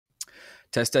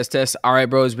Test, test, test. All right,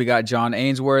 bros. We got John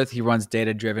Ainsworth. He runs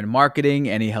data-driven marketing,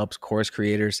 and he helps course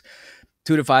creators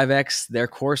 2 to 5x their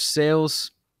course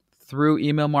sales through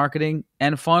email marketing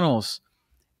and funnels.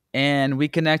 And we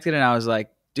connected, and I was like,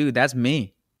 dude, that's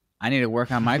me. I need to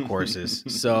work on my courses.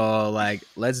 So, like,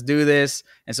 let's do this.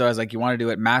 And so I was like, you want to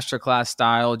do it masterclass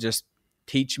style? Just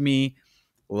teach me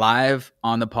live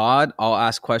on the pod. I'll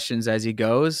ask questions as he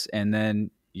goes, and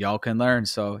then y'all can learn.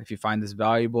 So if you find this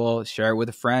valuable, share it with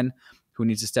a friend who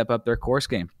needs to step up their course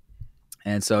game.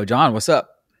 And so, John, what's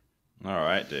up? All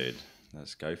right, dude.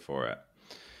 Let's go for it.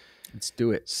 Let's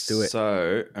do it. Let's do it.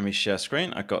 So let me share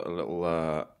screen. I got a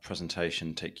little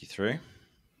presentation to take you through.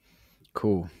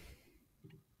 Cool.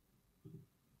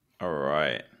 All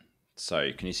right.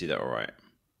 So can you see that all right?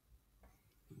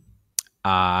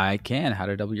 I can. How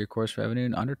to double your course revenue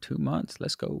in under 2 months.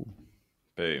 Let's go.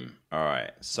 Boom. All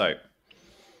right. So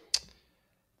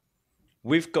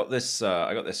we've got this.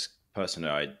 I got this person who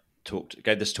I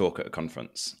gave this talk at a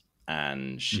conference,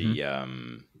 and she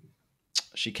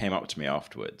came up to me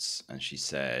afterwards and she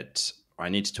said, "I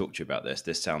need to talk to you about this.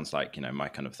 This sounds like my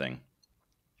kind of thing."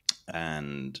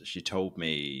 And she told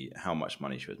me how much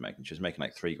money she was making. She was making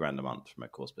like $3,000 a month from her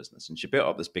course business, and she built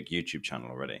up this big YouTube channel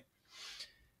already.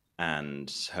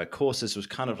 And her courses was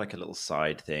kind of like a little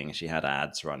side thing. She had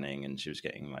ads running, and she was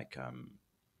getting like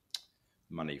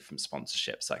money from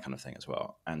sponsorships, that kind of thing as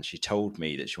well. And she told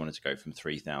me that she wanted to go from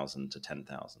 3,000 to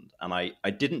 10,000. And I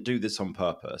didn't do this on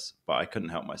purpose, but I couldn't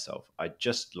help myself. I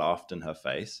just laughed in her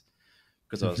face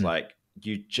because I was like,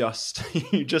 you just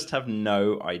have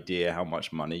no idea how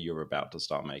much money you're about to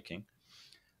start making.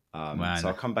 So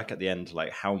I'll come back at the end to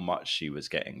like how much she was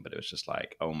getting, but it was just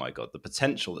like, oh my God, the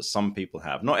potential that some people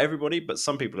have, not everybody, but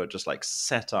some people are just like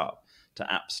set up to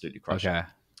absolutely crush it.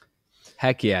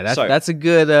 Heck yeah. That's a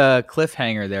good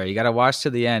cliffhanger there. You got to watch to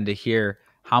the end to hear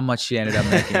how much she ended up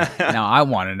making. Now I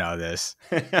want to know this.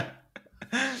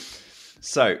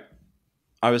 So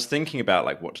I was thinking about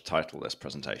like what to title this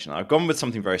presentation. I've gone with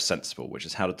something very sensible, which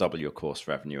is how to double your course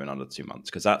revenue in under 2 months.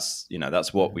 Because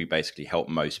that's what we basically help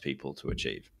most people to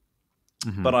achieve.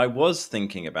 But I was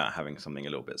thinking about having something a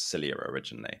little bit sillier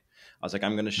originally. I was like,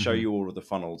 I'm going to show you all of the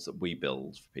funnels that we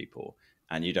build for people,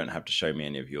 and you don't have to show me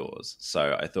any of yours.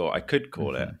 So I thought I could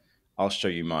call it, I'll show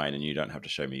you mine and you don't have to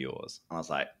show me yours. And I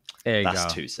was like,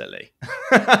 that's too silly.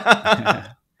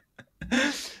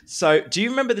 So do you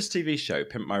remember this TV show,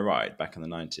 Pimp My Ride, back in the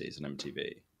 90s on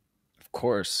MTV? Of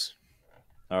course.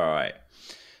 All right.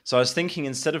 So I was thinking,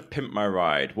 instead of Pimp My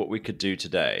Ride, what we could do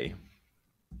today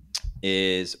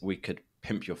is we could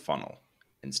pimp your funnel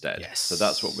instead. Yes. So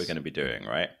that's what we're going to be doing,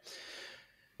 right?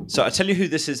 So I'll tell you who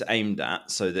this is aimed at,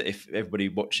 so that if everybody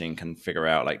watching can figure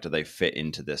out, like, do they fit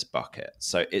into this bucket?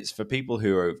 So it's for people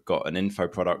who have got an info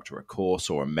product or a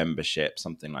course or a membership,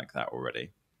 something like that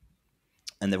already.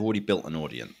 And they've already built an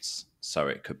audience. So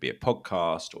it could be a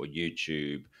podcast or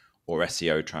YouTube or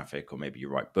SEO traffic, or maybe you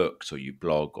write books or you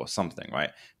blog or something, right?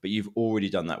 But you've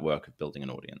already done that work of building an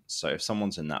audience. So if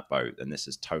someone's in that boat, then this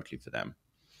is totally for them.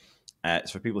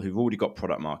 It's for people who've already got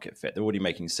product market fit. They're already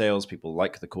making sales. People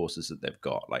like the courses that they've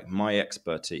got. Like, my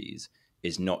expertise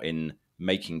is not in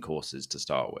making courses to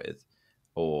start with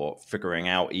or figuring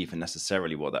out even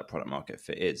necessarily what that product market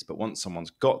fit is. But once someone's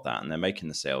got that and they're making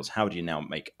the sales, how do you now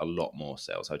make a lot more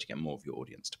sales? How do you get more of your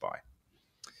audience to buy?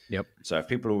 Yep. So if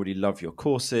people already love your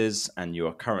courses and you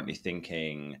are currently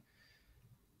thinking,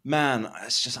 man,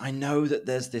 it's just, I know that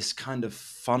there's this kind of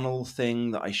funnel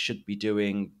thing that I should be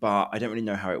doing, but I don't really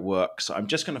know how it works. So I'm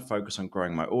just going to focus on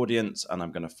growing my audience, and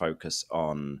I'm going to focus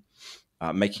on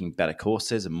making better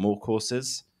courses and more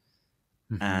courses.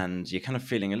 And you're kind of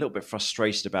feeling a little bit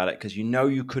frustrated about it because you know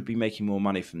you could be making more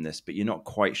money from this, but you're not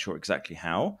quite sure exactly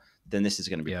how. Then this is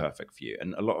going to be perfect for you.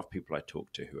 And a lot of people I talk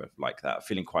to who are like that are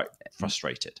feeling quite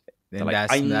frustrated. They're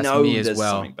like, I know there's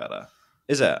something better.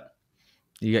 Is it?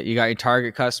 You got your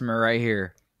target customer right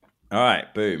here. All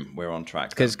right, boom, we're on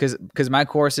track. Because my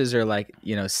courses are like,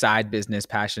 side business,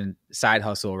 passion, side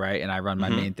hustle, right? And I run my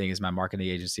main thing is my marketing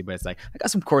agency, but it's like I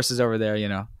got some courses over there,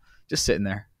 just sitting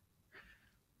there.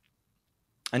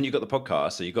 And you got the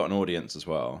podcast, so you got an audience as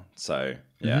well. So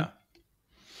yeah.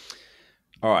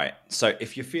 All right. So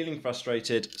if you're feeling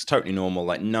frustrated, it's totally normal.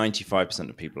 Like 95%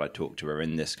 of people I talk to are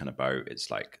in this kind of boat.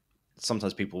 It's like,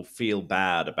 sometimes people feel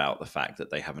bad about the fact that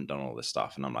they haven't done all this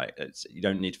stuff. And I'm like, you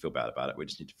don't need to feel bad about it. We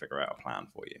just need to figure out a plan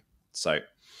for you. So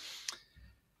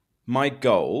my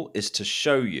goal is to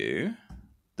show you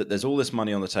that there's all this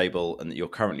money on the table and that you're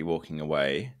currently walking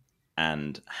away,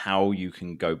 and how you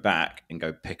can go back and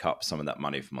go pick up some of that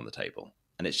money from on the table.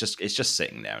 And it's just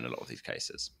sitting there in a lot of these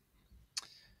cases.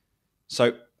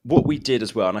 So what we did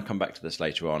as well, and I'll come back to this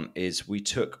later on, is we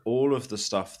took all of the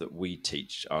stuff that we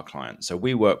teach our clients. So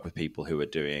we work with people who are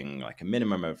doing like a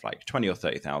minimum of like $20,000 or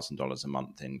 $30,000 a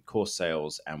month in course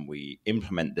sales, and we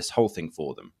implement this whole thing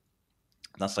for them.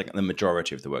 That's like the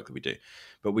majority of the work that we do.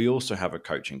 But we also have a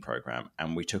coaching program,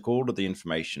 and we took all of the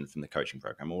information from the coaching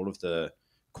program, all of the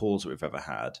calls that we've ever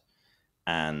had,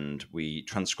 and we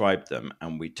transcribed them,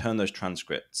 and we turn those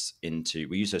transcripts into,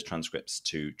 we use those transcripts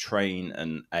to train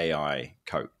an AI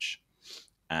coach.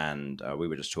 And we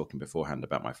were just talking beforehand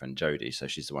about my friend Jody. So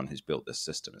she's the one who's built this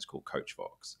system. It's called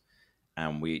CoachVox.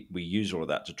 And we use all of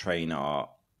that to train our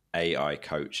AI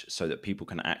coach so that people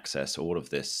can access all of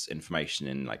this information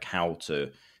in like how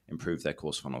to improve their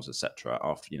course funnels, etc.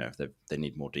 After, you know, if they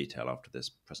need more detail after this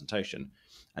presentation,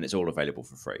 and it's all available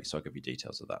for free. So I'll give you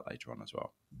details of that later on as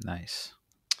well. Nice.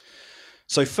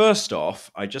 So first off,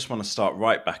 I just want to start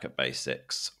right back at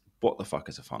basics. What the fuck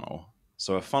is a funnel?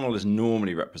 So a funnel is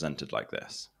normally represented like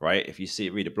this, right? If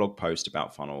you read a blog post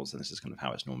about funnels, and this is kind of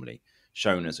how it's normally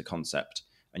shown as a concept.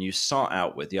 And you start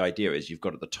out with, the idea is you've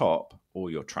got at the top all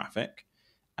your traffic,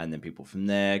 and then people from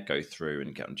there go through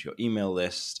and get onto your email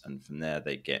list, and from there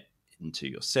they get into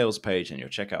your sales page and your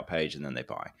checkout page, and then they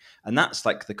buy. And that's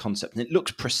like the concept. And it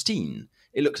looks pristine.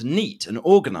 It looks neat and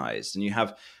organized, and you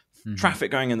have traffic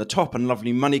going in the top and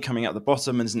lovely money coming out the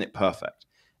bottom, and isn't it perfect?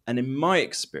 And in my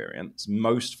experience,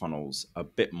 most funnels are a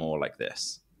bit more like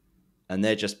this, and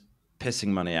they're just pissing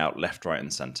money out left, right,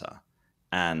 and center.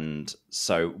 And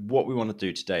so what we want to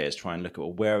do today is try and look at,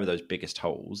 well, where are those biggest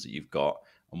holes that you've got,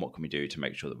 and what can we do to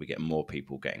make sure that we get more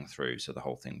people getting through so the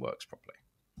whole thing works properly.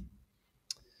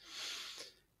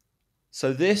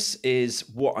 So this is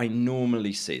what I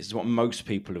normally see. This is what most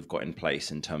people have got in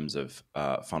place in terms of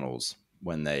funnels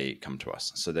when they come to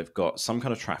us. So they've got some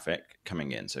kind of traffic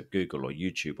coming in, so Google or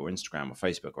YouTube or Instagram or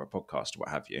Facebook or a podcast or what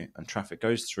have you, and traffic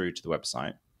goes through to the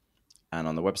website. And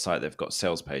on the website, they've got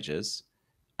sales pages.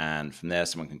 And from there,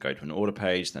 someone can go to an order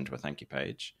page, then to a thank you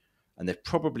page. And they've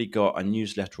probably got a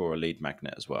newsletter or a lead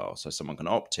magnet as well. So someone can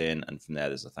opt in, and from there,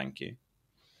 there's a thank you.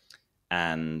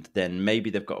 And then maybe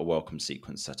they've got a welcome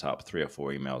sequence set up, 3 or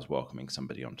 4 emails welcoming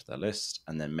somebody onto their list,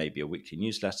 and then maybe a weekly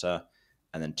newsletter.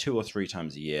 And then 2 or 3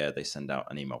 times a year, they send out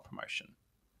an email promotion.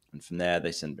 And from there,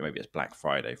 they send, maybe it's Black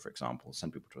Friday, for example,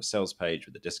 send people to a sales page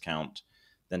with a discount,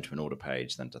 then to an order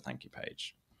page, then to a thank you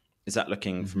page. Is that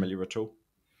looking familiar at all?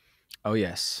 Oh,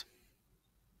 yes.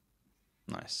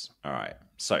 Nice. All right.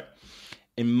 So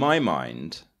in my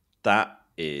mind, that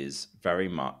is very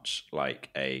much like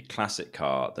a classic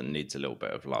car that needs a little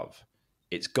bit of love.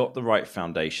 It's got the right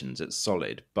foundations. It's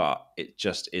solid, but it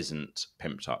just isn't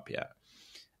pimped up yet.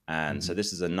 And so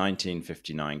this is a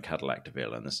 1959 Cadillac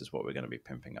DeVille, and this is what we're going to be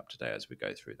pimping up today as we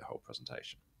go through the whole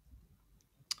presentation.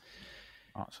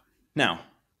 Awesome. Now,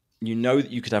 you know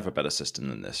that you could have a better system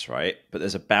than this, right? But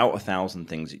there's about 1,000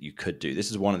 things that you could do.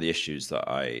 This is one of the issues that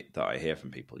I hear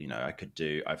from people. You know,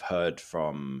 I've heard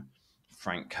from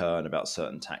Frank Kern about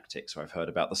certain tactics, or I've heard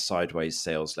about the sideways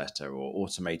sales letter or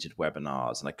automated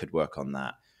webinars, and I could work on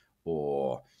that.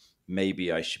 Or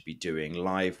maybe I should be doing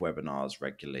live webinars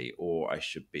regularly, or I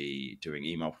should be doing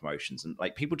email promotions. And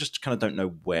like, people just kind of don't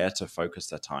know where to focus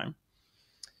their time.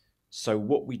 So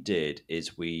what we did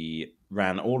is we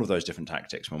ran all of those different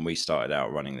tactics when we started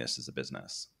out running this as a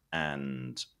business.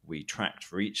 And we tracked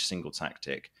for each single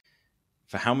tactic,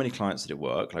 for how many clients did it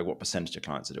work, like what percentage of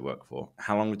clients did it work for,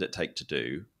 how long did it take to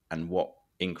do, and what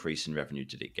increase in revenue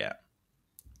did it get.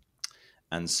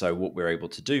 And so what we're able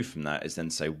to do from that is then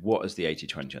say, what is the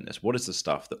 80-20 on this? What is the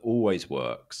stuff that always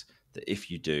works, that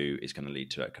if you do is going to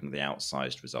lead to kind of the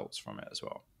outsized results from it as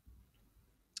well?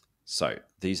 So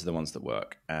these are the ones that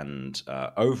work. And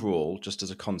overall, just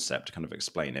as a concept to kind of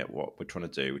explain it, what we're trying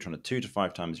to do, we're trying to 2 to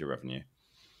 5 times your revenue.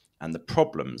 And the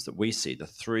problems that we see, the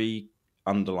 3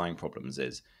 underlying problems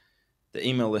is the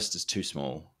email list is too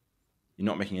small. You're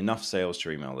not making enough sales to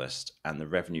your email list, and the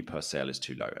revenue per sale is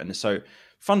too low. And so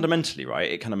fundamentally,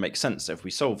 right, it kind of makes sense that if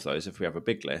we solve those, if we have a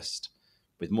big list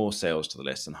with more sales to the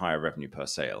list and higher revenue per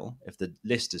sale, if the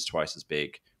list is twice as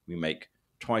big, we make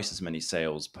twice as many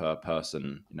sales per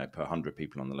person, you know, per 100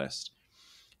 people on the list,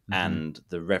 and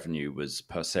the revenue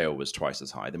per sale was twice as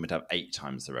high, then we'd have 8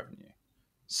 times the revenue.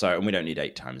 So, and we don't need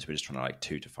 8 times, we're just trying to like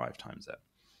 2 to 5 times it.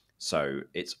 So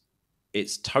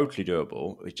it's totally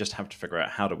doable. We just have to figure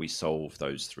out, how do we solve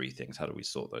those 3 things? How do we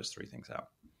sort those 3 things out?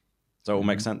 Does that all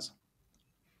make sense?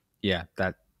 Yeah,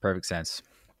 that perfect sense.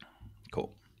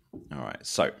 Cool. All right.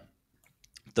 So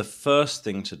the first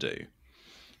thing to do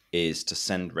is to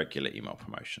send regular email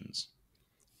promotions.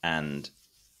 And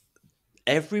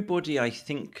everybody, I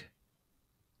think,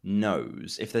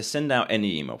 knows if they send out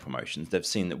any email promotions, they've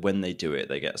seen that when they do it,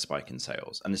 they get a spike in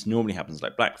sales. And this normally happens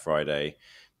like Black Friday,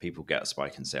 people get a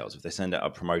spike in sales. If they send out a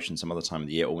promotion some other time of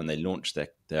the year, or when they launch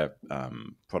their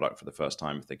product for the first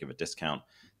time, if they give a discount,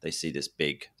 they see this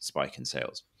big spike in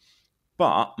sales.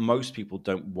 But most people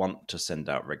don't want to send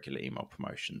out regular email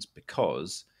promotions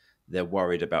because they're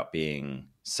worried about being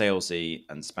salesy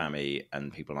and spammy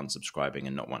and people unsubscribing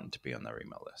and not wanting to be on their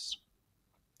email list.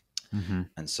 Mm-hmm.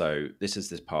 And so this is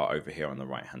this part over here on the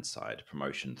right-hand side,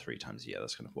 promotion 3 times a year.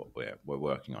 That's kind of what we're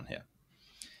working on here.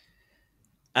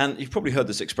 And you've probably heard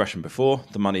this expression before,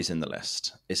 the money's in the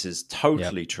list. This is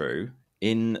totally true.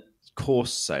 In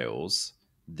course sales,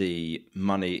 the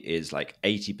money is like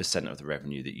 80% of the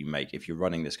revenue that you make if you're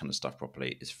running this kind of stuff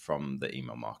properly is from the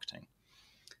email marketing.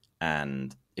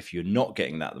 And if you're not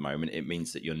getting that at the moment, it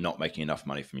means that you're not making enough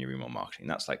money from your email marketing.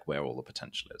 That's like where all the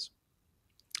potential is.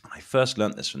 I first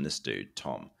learned this from this dude,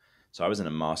 Tom. So I was in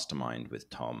a mastermind with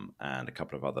Tom and a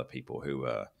couple of other people who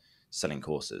were selling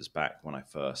courses back when I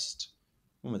first,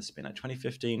 when would this have been, like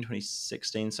 2015,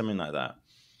 2016, something like that.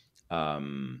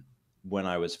 When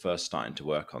I was first starting to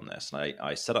work on this. And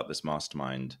I set up this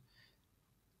mastermind,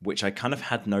 which I kind of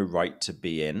had no right to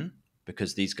be in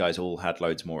because these guys all had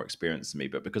loads more experience than me.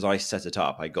 But because I set it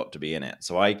up, I got to be in it.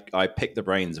 So I picked the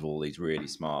brains of all these really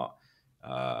smart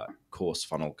course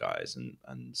funnel guys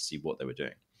and see what they were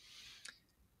doing.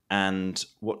 And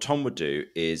what Tom would do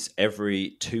is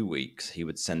every 2 weeks, he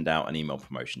would send out an email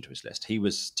promotion to his list. He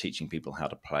was teaching people how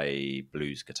to play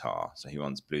blues guitar. So he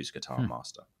runs Blues Guitar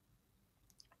Master.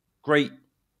 Great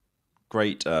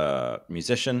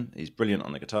musician. He's brilliant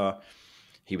on the guitar.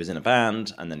 He was in a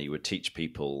band, and then he would teach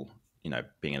people,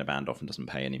 being in a band often doesn't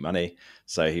pay any money.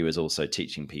 So he was also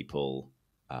teaching people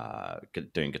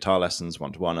doing guitar lessons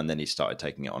one-to-one, and then he started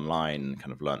taking it online and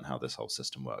kind of learned how this whole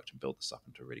system worked and built this up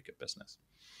into a really good business.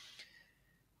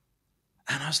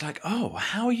 And I was like, oh,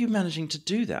 how are you managing to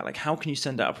do that? Like, how can you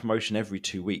send out a promotion every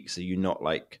 2 weeks? Are you not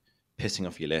like pissing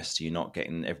off your list? Are you not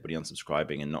getting everybody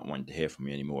unsubscribing and not wanting to hear from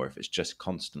you anymore if it's just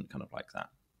constant kind of like that?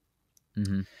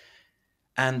 Mm-hmm.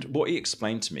 And what he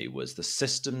explained to me was the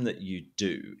system that you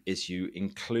do is you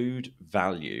include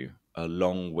value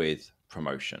along with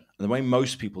promotion. And the way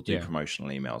most people do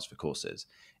promotional emails for courses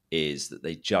is that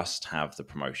they just have the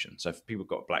promotion. So if people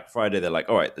got Black Friday, they're like,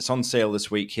 all right, it's on sale this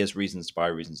week. Here's reasons to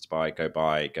buy, go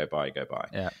buy.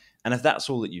 Yeah. And if that's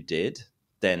all that you did,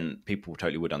 then people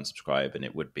totally would unsubscribe and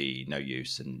it would be no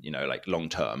use. And, like long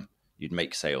term, you'd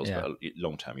make sales, but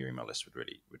long term, your email list would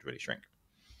really shrink.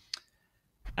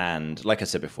 And like I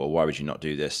said before, why would you not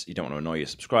do this? You don't want to annoy your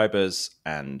subscribers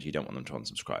and you don't want them to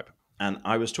unsubscribe. And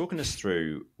I was talking this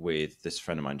through with this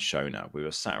friend of mine, Shona. We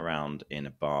were sat around in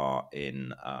a bar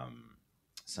in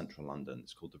central London.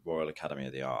 It's called the Royal Academy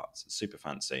of the Arts. It's super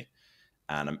fancy.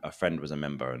 And a friend was a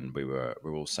member and we were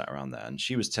all sat around there. And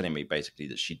she was telling me basically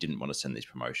that she didn't want to send these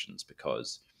promotions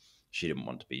because she didn't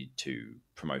want to be too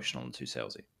promotional and too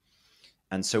salesy.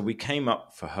 And so we came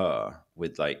up for her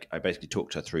with I basically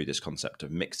talked her through this concept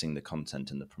of mixing the content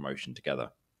and the promotion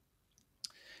together.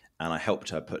 And I helped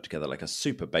her put together like a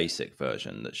super basic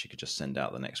version that she could just send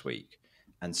out the next week.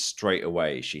 And straight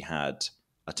away, she had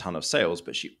a ton of sales,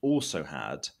 but she also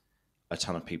had a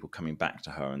ton of people coming back to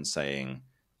her and saying,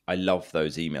 I love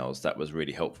those emails. That was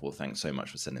really helpful. Thanks so much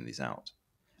for sending these out.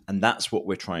 And that's what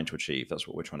we're trying to achieve. That's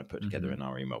what we're trying to put together in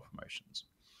our email promotions.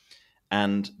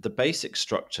 And the basic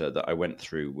structure that I went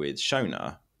through with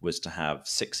Shona was to have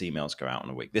 6 emails go out in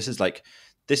a week. This is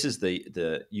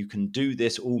the you can do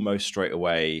this almost straight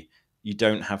away. You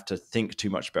don't have to think too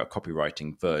much about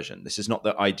copywriting version. This is not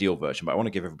the ideal version, but I want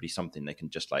to give everybody something they can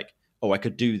just like, oh, I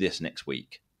could do this next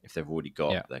week if they've already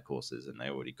got their courses and they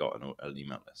already got an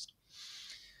email list.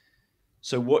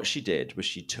 So what she did was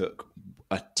she took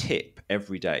a tip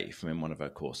every day from in one of her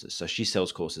courses. So she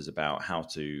sells courses about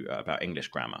about English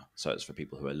grammar. So it's for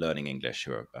people who are learning English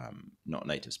who are not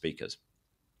native speakers.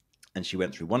 And she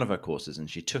went through one of her courses and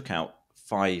she took out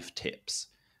 5 tips.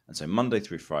 And so Monday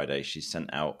through Friday, she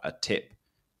sent out a tip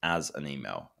as an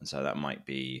email. And so that might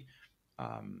be,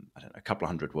 a couple of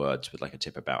hundred words with like a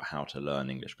tip about how to learn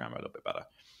English grammar a little bit better.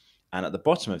 And at the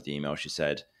bottom of the email, she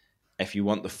said, if you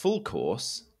want the full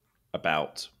course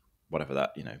about whatever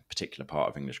that, particular part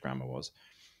of English grammar was,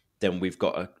 then we've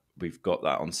got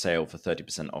that on sale for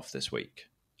 30% off this week,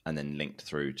 and then linked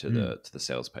through to the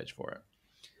sales page for it.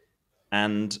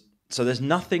 And so there's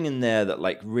nothing in there that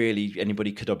like really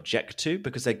anybody could object to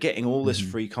because they're getting all this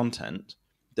free content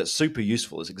that's super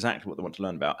useful. It's exactly what they want to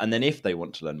learn about. And then if they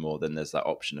want to learn more, then there's that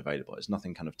option available. It's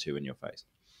nothing kind of too in your face.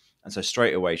 And so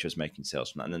straight away she was making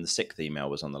sales from that. And then the 6th email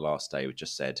was on the last day, which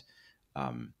just said,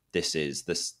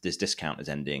 this discount is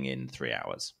ending in 3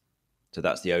 hours. So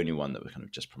that's the only one that was kind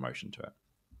of just promotion to it.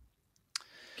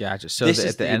 Gotcha. So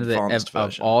at the end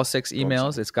of all 6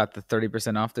 emails, it's got the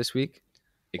 30% off this week?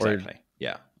 Exactly.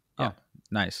 Yeah. Oh,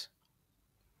 nice.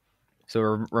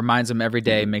 So it reminds them every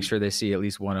day, make sure they see at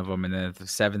least one of them. And then the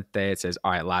 7th day, it says,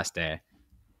 all right, last day.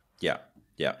 Yeah.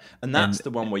 Yeah. And that's the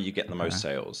one where you get the most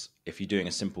sales. If you're doing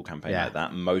a simple campaign like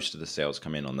that, most of the sales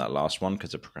come in on that last one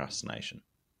because of procrastination.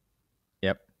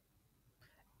 Yep.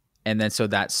 And then so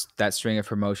that string of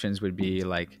promotions would be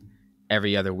like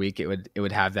every other week. It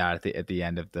would have that at the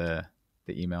end of the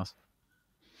emails.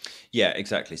 Yeah,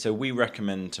 exactly. So we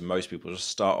recommend to most people just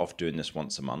start off doing this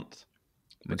once a month.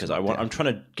 Because I'm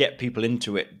trying to get people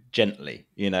into it gently,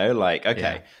 like,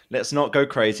 okay, let's not go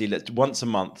crazy. Let's once a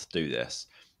month do this.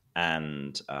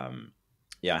 And I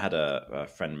had a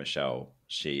friend, Michelle.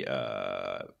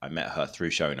 I met her through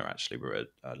Shona, actually. We were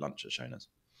at lunch at Shona's.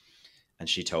 And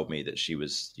she told me that she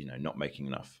was, not making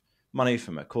enough money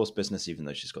from her course business, even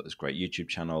though she's got this great YouTube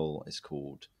channel. It's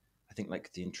called, I think,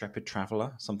 like The Intrepid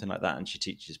Traveler, something like that. And she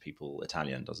teaches people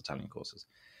Italian, does Italian courses.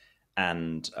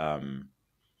 And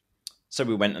so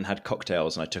we went and had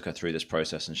cocktails, and I took her through this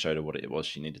process and showed her what it was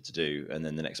she needed to do. And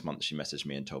then the next month she messaged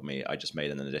me and told me I just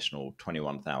made an additional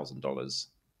 $21,000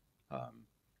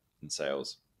 in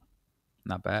sales.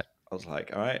 Not bad. I was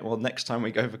like, all right, well, next time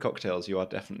we go for cocktails, you are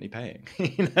definitely paying.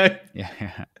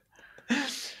 Yeah.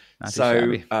 Not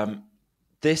so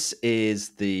this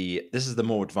is the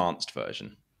more advanced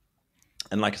version.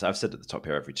 And like I said, I've said at the top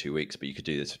here every 2 weeks, but you could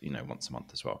do this, once a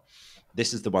month as well.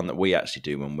 This is the one that we actually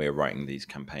do when we're writing these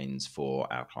campaigns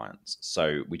for our clients.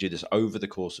 So we do this over the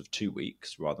course of 2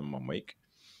 weeks rather than 1 week.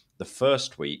 The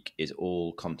first week is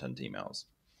all content emails.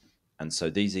 And so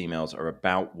these emails are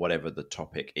about whatever the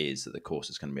topic is that the course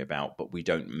is going to be about, but we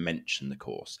don't mention the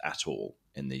course at all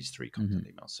in these 3 content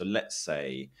emails. So let's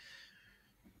say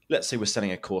we're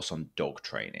selling a course on dog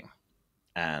training.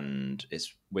 And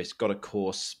we've got a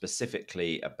course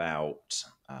specifically about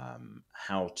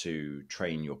how to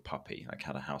train your puppy, like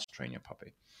how to house train your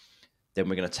puppy. Then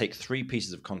we're going to take 3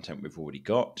 pieces of content we've already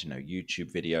got,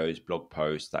 YouTube videos, blog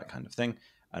posts, that kind of thing.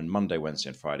 And Monday, Wednesday,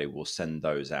 and Friday, we'll send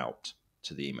those out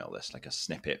to the email list, like a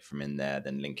snippet from in there,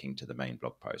 then linking to the main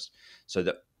blog post. So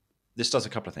that this does a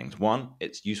couple of things. One,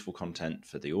 it's useful content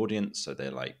for the audience. So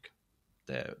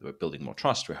we're building more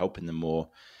trust, we're helping them more.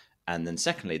 And then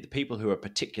secondly, the people who are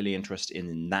particularly interested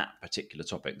in that particular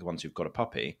topic, the ones who've got a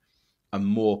puppy, are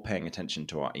more paying attention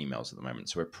to our emails at the moment.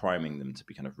 So we're priming them to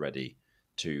be kind of ready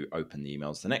to open the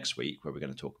emails the next week where we're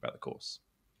going to talk about the course.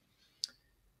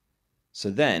 So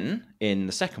then in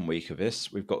the second week of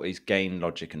this, we've got these gain,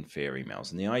 logic, and fear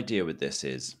emails. And the idea with this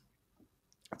is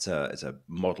it's a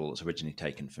model that's originally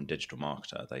taken from Digital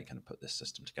Marketer. They kind of put this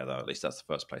system together. At least that's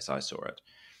the first place I saw it.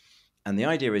 And the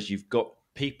idea is you've got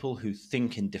people who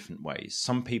think in different ways.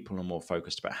 Some people are more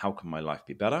focused about how can my life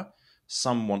be better.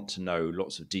 Some want to know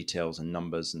lots of details and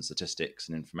numbers and statistics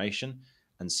and information.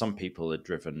 And some people are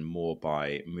driven more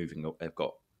by they've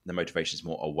got their motivations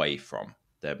more away from.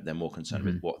 They're more concerned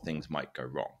with what things might go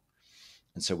wrong.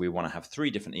 And so we want to have 3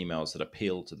 different emails that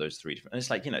appeal to those 3 different. And it's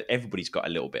like, everybody's got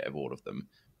a little bit of all of them,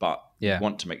 but you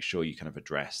want to make sure you kind of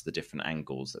address the different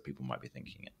angles that people might be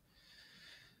thinking in.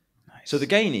 Nice. So the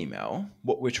gain email,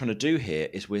 what we're trying to do here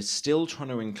is we're still trying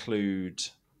to include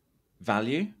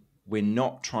value. We're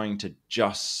not trying to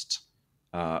just,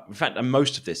 in fact, and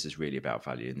most of this is really about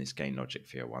value in this gain, logic,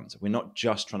 fear ones. We're not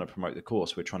just trying to promote the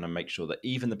course. We're trying to make sure that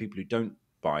even the people who don't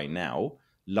buy now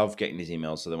love getting these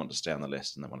emails, so they want to stay on the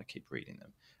list and they want to keep reading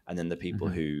them. And then the people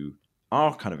who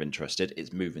are kind of interested,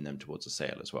 it's moving them towards a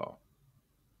sale as well.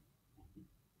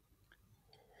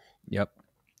 Yep.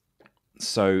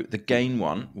 So the gain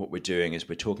one, what we're doing is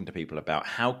we're talking to people about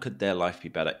how could their life be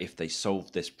better if they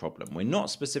solve this problem. We're not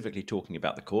specifically talking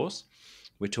about the course.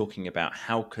 We're talking about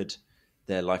how could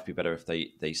their life be better if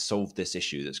they solve this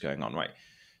issue that's going on, right?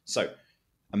 So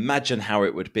imagine how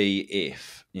it would be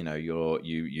if,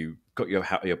 you got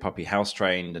your puppy house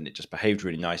trained and it just behaved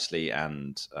really nicely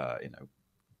and,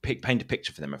 paint a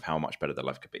picture for them of how much better their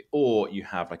life could be. Or you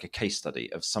have like a case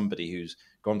study of somebody who's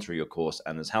gone through your course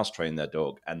and has house trained their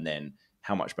dog and then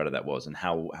how much better that was and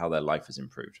how their life has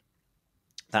improved.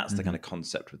 That's the kind of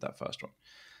concept with that first one.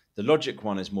 The logic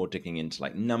one is more digging into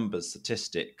like numbers,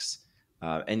 statistics,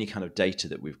 any kind of data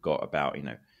that we've got about,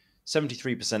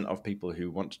 73% of people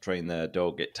who want to train their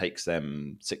dog, it takes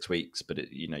them 6 weeks,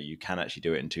 but you can actually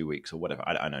do it in 2 weeks or whatever.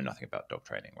 I know nothing about dog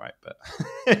training, right? But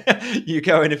you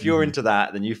go and if you're into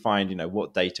that, then you find,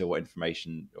 what data, what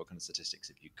information, what kind of statistics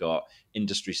have you got,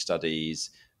 industry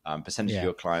studies, percentage of Yeah.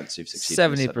 your clients who've succeeded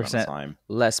in a certain amount of 70% time.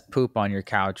 less poop on your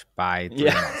couch by 3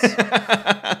 months.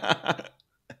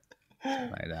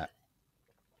 Like that.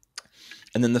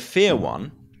 And then the fear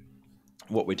one,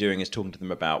 what we're doing is talking to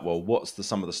them about, well, what's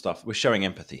some of the stuff we're showing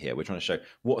empathy here. We're trying to show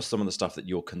what's some of the stuff that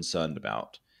you're concerned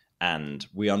about. And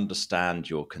we understand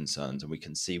your concerns and we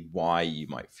can see why you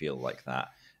might feel like that.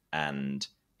 And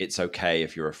it's okay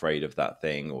if you're afraid of that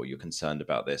thing or you're concerned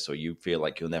about this or you feel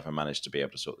like you'll never manage to be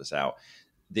able to sort this out.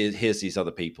 Here's these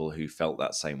other people who felt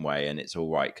that same way and it's all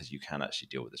right because you can actually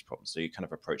deal with this problem. So you're kind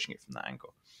of approaching it from that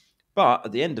angle. But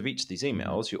at the end of each of these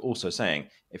emails, you're also saying,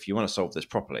 if you want to solve this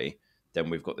properly, then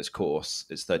we've got this course.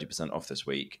 It's 30% off this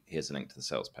week. Here's a link to the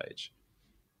sales page.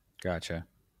 Gotcha.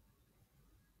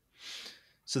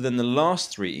 So then the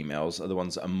last 3 emails are the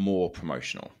ones that are more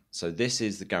promotional. So this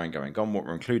is the going, gone. What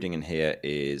we're including in here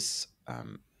is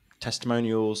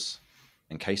testimonials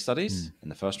and case studies in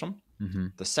the first one. Mm-hmm.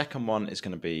 The second one is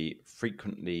going to be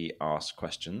frequently asked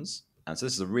questions. And so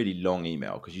this is a really long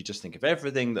email because you just think of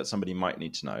everything that somebody might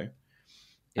need to know.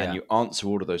 Yeah. And you answer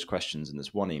all of those questions in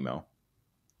this one email.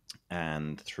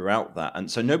 And throughout that, and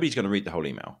so nobody's going to read the whole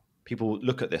email. People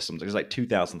look at this, sometimes it's like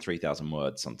 2,000, 3,000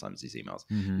 words sometimes, these emails.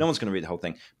 Mm-hmm. No one's going to read the whole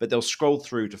thing, but they'll scroll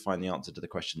through to find the answer to the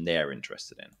question they're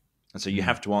interested in. And so you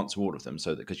have to answer all of them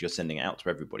so that because you're sending it out to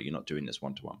everybody, you're not doing this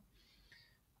one-to-one.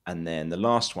 And then the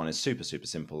last one is super, super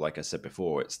simple. Like I said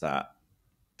before, it's that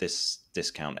this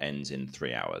discount ends in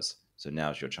 3 hours. So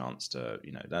now's your chance to,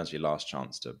 now's your last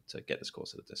chance to get this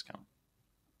course at a discount.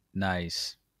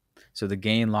 Nice. So the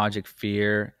gain, logic,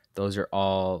 fear, those are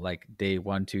all like day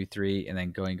 1, 2, 3, and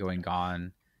then going,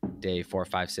 gone, day 4,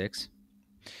 5, 6.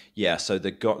 Yeah. So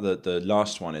the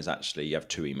last one is actually you have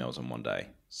 2 emails on one day.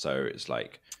 So it's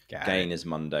like gain is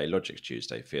Monday, logic's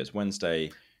Tuesday, fear is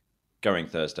Wednesday, going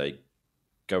Thursday,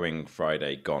 going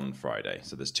Friday, gone Friday.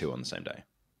 So there's 2 on the same day.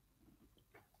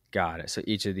 Got it. So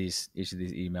each of these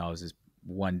emails is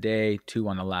one day, 2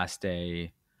 on the last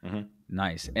day. Mm-hmm.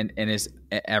 Nice. And is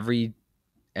every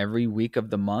week of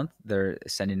the month they're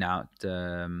sending out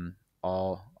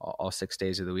all 6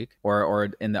 days of the week, or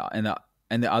in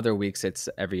the other weeks it's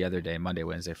every other day, Monday,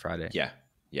 Wednesday, Friday. Yeah,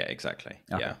 exactly.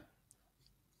 Okay. Yeah.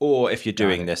 Or if you're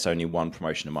doing this only one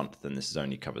promotion a month, then this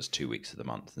only covers 2 weeks of the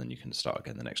month, and then you can start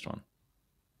again the next one.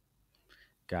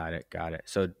 Got it.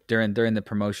 So during the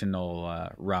promotional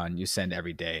run, you send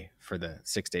every day for the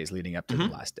 6 days leading up to the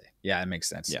last day. Yeah, it makes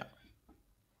sense.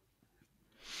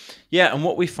 Yeah, and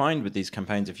what we find with these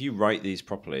campaigns, if you write these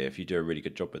properly, if you do a really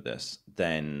good job with this,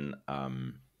 then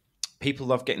people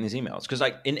love getting these emails. Because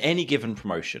like in any given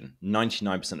promotion,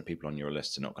 99% of people on your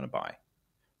list are not going to buy.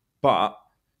 But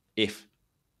if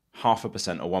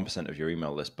 0.5% or 1% of your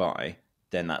email list buy,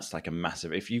 then that's like a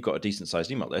massive, if you've got a decent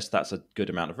sized email list, that's a good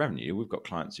amount of revenue. We've got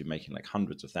clients who are making like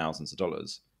hundreds of thousands of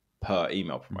dollars per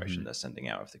email promotion they're sending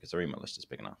out because their email list is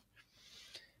big enough.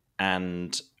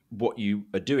 And what you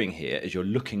are doing here is you're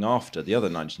looking after the other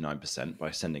 99%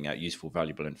 by sending out useful,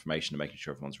 valuable information and making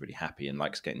sure everyone's really happy and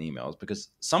likes getting emails, because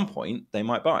at some point they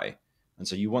might buy. And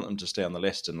so you want them to stay on the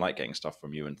list and like getting stuff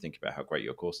from you and think about how great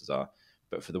your courses are.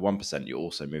 But for the 1%, you're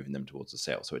also moving them towards the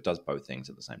sale. So it does both things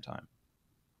at the same time.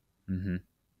 Mm-hmm.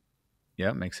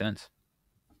 Yeah, makes sense.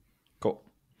 Cool.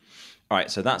 All right,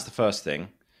 so that's the first thing.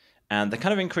 And the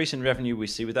kind of increase in revenue we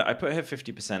see with that, I put here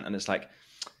 50%, and it's like,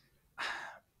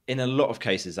 in a lot of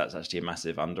cases, that's actually a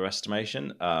massive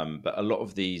underestimation. But a lot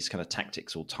of these kind of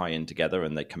tactics all tie in together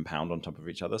and they compound on top of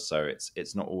each other. So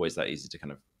it's not always that easy to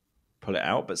kind of pull it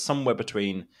out, but somewhere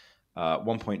between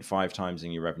 1.5 times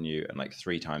in your revenue and like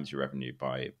 3 times your revenue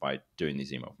by doing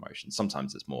these email promotions.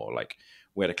 Sometimes it's more. Like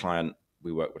we had a client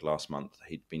we worked with last month.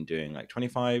 He'd been doing like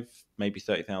 25, maybe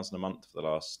 30,000 a month for the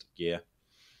last year.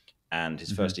 And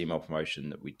his first email promotion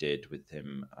that we did with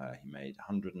him, he made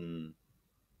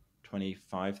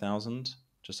 125,000,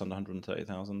 just under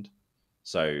 130,000.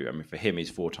 So, I mean, for him,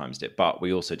 he's 4 times it. But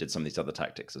we also did some of these other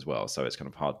tactics as well. So it's kind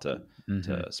of hard to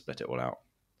split it all out.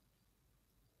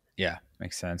 Yeah,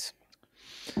 makes sense.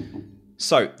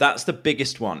 So that's the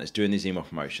biggest one, is doing these email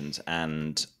promotions.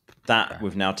 And that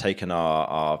we've now taken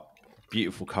our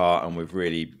beautiful car and we've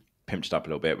really pimped it up a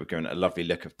little bit. We've given it a lovely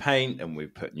lick of paint and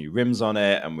we've put new rims on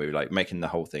it and we're like making the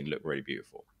whole thing look really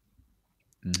beautiful.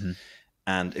 Mm-hmm.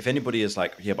 And if anybody is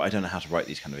like, yeah, but I don't know how to write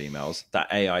these kind of emails, that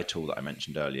AI tool that I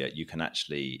mentioned earlier, you can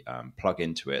actually plug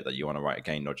into it that you want to write a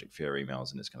gain, logic, fear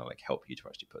emails, and it's going to like help you to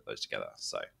actually put those together.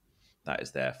 So that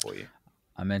is there for you.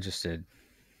 I'm interested.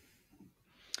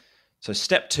 So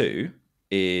step 2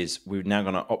 is we're now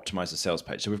going to optimize the sales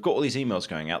page. So we've got all these emails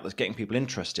going out that's getting people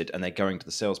interested and they're going to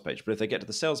the sales page. But if they get to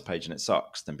the sales page and it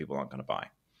sucks, then people aren't going to buy.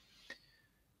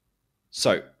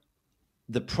 So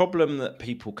the problem that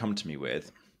people come to me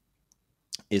with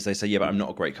is they say, yeah, but I'm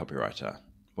not a great copywriter.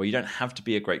 Well, you don't have to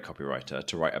be a great copywriter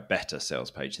to write a better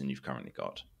sales page than you've currently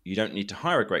got. You don't need to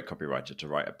hire a great copywriter to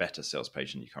write a better sales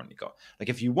page than you currently got. Like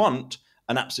if you want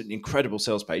an absolutely incredible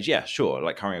sales page, yeah, sure,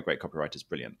 like hiring a great copywriter is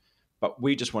brilliant. But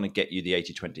we just want to get you the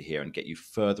 80-20 here and get you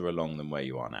further along than where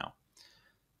you are now.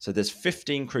 So there's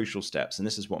 15 crucial steps, and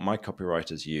this is what my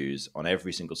copywriters use on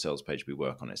every single sales page we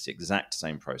work on. It's the exact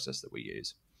same process that we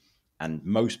use. And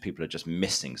most people are just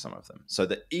missing some of them. So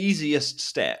the easiest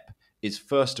step is,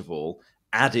 first of all,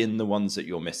 add in the ones that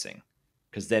you're missing,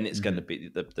 because then it's going to be,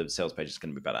 the sales page is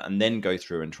going to be better, and then go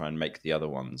through and try and make the other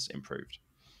ones improved.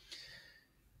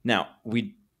 Now,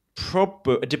 we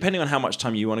probably, depending on how much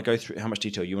time you want to go through, how much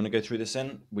detail you want to go through this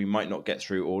in, we might not get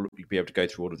through all, be able to go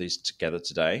through all of these together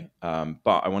today.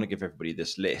 But I want to give everybody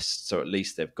this list, so at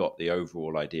least they've got the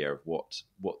overall idea of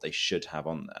what they should have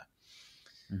on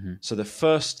there. So the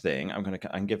first thing I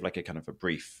can give like a kind of a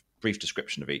brief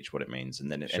description of each, what it means.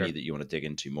 And then if any that you want to dig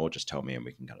into more, just tell me and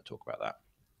we can kind of talk about that.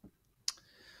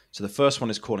 So the first one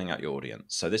is calling out your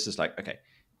audience. So this is like, okay,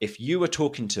 if you are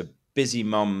talking to busy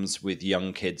mums with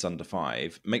young kids under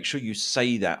 5, make sure you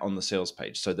say that on the sales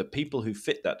page. So the people who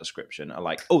fit that description are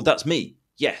like, oh, that's me.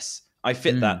 Yes, I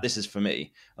fit that. This is for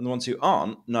me. And the ones who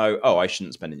aren't, no, oh, I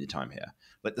shouldn't spend any time here.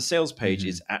 Like the sales page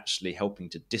is actually helping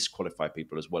to disqualify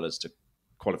people as well as to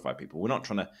qualify people. We're not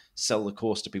trying to sell the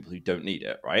course to people who don't need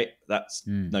it, right? That's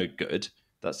no good.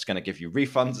 That's going to give you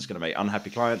refunds. It's going to make unhappy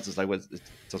clients. It's like, well, it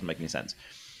doesn't make any sense.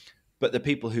 But the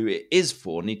people who it is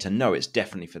for need to know it's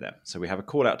definitely for them. So we have a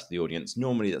call out to the audience.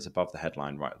 Normally that's above the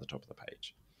headline, right at the top of the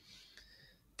page.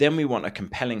 Then we want a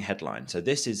compelling headline. So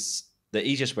this is the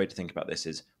easiest way to think about this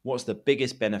is, what's the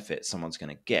biggest benefit someone's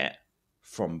going to get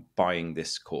from buying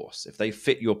this course? If they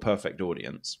fit your perfect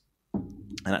audience.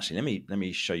 And actually, let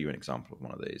me show you an example of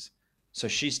one of these. So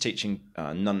she's teaching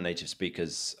non-native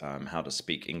speakers how to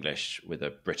speak English with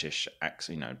a British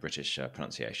accent, British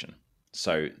pronunciation.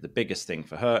 So the biggest thing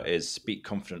for her is speak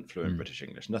confident, fluent British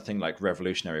English. Nothing like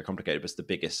revolutionary or complicated, but it's the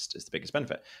biggest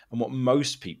benefit. And what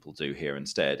most people do here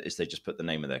instead is they just put the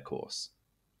name of their course,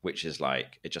 which is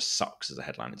like, it just sucks as a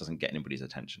headline. It doesn't get anybody's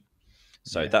attention.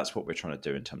 So that's what we're trying to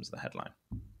do in terms of the headline.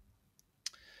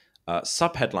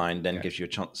 Subheadline then gives you a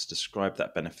chance to describe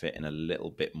that benefit in a little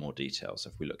bit more detail. So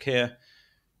if we look here,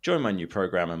 join my new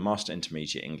program and master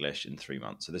intermediate English in 3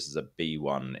 months. So this is a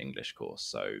B1 English course.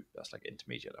 So that's like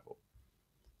intermediate level.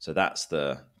 So that's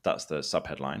the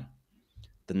subheadline.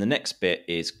 Then the next bit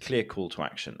is clear call to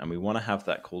action. And we want to have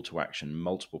that call to action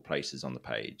multiple places on the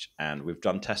page. And we've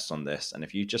done tests on this. And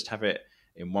if you just have it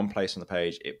in one place on the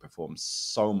page, it performs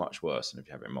so much worse than if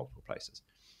you have it in multiple places.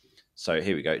 So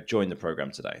here we go. Join the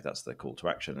program today. That's the call to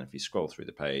action. And if you scroll through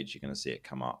the page, you're going to see it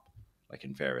come up like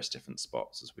in various different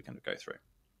spots as we kind of go through.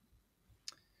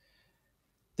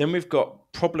 Then we've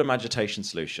got problem, agitation,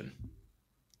 solution.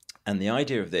 And the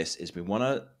idea of this is we want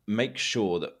to make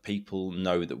sure that people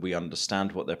know that we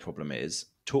understand what their problem is,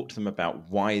 talk to them about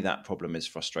why that problem is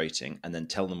frustrating, and then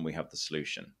tell them we have the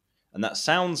solution. And that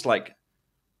sounds like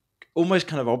almost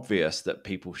kind of obvious that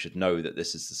people should know that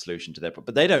this is the solution to their problem,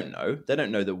 but they don't know. They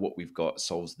don't know that what we've got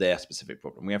solves their specific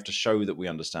problem. We have to show that we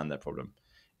understand their problem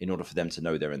in order for them to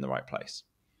know they're in the right place.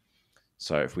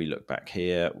 So if we look back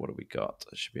here, what have we got?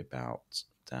 It should be about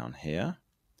down here.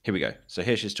 Here we go. So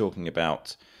here she's talking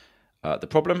about the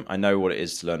problem. I know what it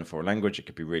is to learn a foreign language. It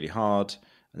could be really hard.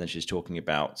 And then she's talking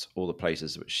about all the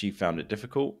places which she found it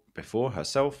difficult before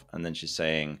herself. And then she's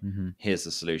saying, here's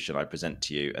the solution I present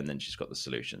to you. And then she's got the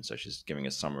solution. So she's giving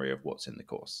a summary of what's in the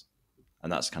course.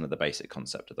 And that's kind of the basic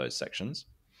concept of those sections.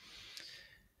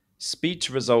 Speed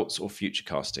to results or future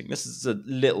casting. This is a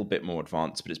little bit more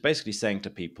advanced, but it's basically saying to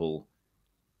people,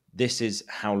 this is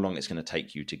how long it's going to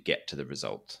take you to get to the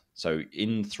result. So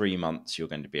in 3 months, you're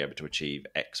going to be able to achieve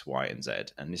X, Y, and Z.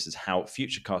 And this is how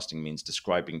future casting means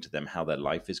describing to them how their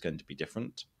life is going to be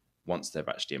different once they've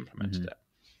actually implemented it.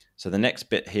 So the next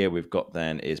bit here we've got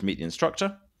then is meet the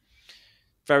instructor.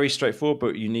 Very straightforward,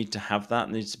 but you need to have that.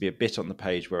 There needs to be a bit on the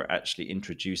page where it actually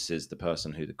introduces the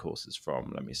person who the course is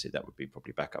from. Let me see, that would be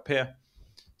probably back up here.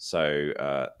 So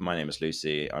my name is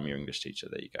Lucy. I'm your English teacher.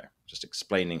 There you go. Just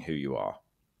explaining who you are.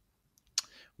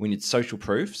 We need social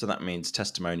proof. So that means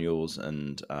testimonials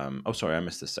and, oh, sorry, I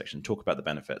missed this section. Talk about the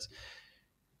benefits.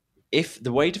 If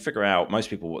the way to figure out, most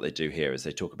people, what they do here is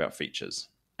they talk about features.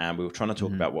 And we were trying to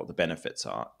talk about what the benefits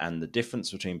are. And the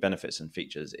difference between benefits and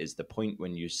features is the point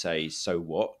when you say, so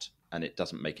what? And it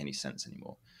doesn't make any sense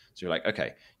anymore. So you're like,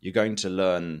 okay, you're going to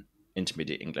learn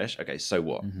intermediate English. Okay, so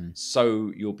what?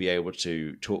 So you'll be able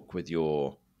to talk with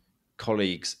your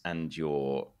colleagues and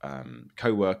your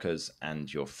co-workers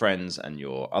and your friends and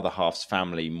your other half's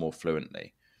family more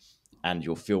fluently. and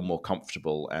you'll feel more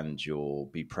comfortable, and you'll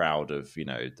be proud of,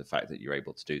 the fact that you're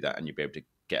able to do that, and you'll be able to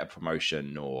get a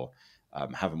promotion or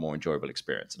have a more enjoyable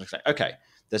experience. And it's like, okay,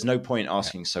 there's no point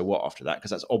asking so what after that,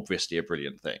 because that's obviously a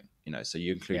brilliant thing, so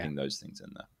you're including those things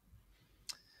in there.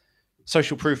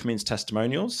 Social proof means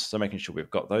testimonials, so making sure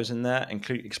we've got those in there,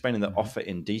 explaining the offer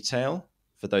in detail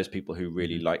for those people who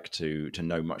really like to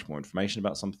know much more information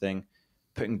about something.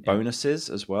 Putting bonuses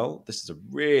as well. This is a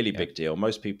really big deal.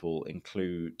 Most people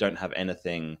don't have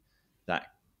anything that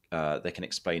they can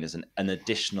explain as an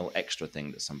additional extra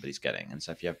thing that somebody's getting. And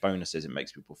so if you have bonuses, it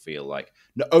makes people feel like,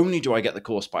 not only do I get the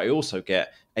course, but I also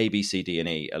get A, B, C, D, and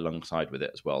E alongside with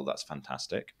it as well. That's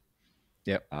fantastic.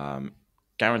 Yep.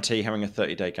 Guarantee, having a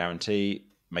 30-day guarantee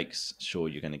makes sure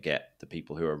you're going to get the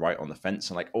people who are right on the fence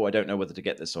and like, oh, I don't know whether to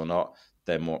get this or not.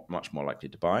 They're much more likely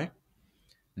to buy.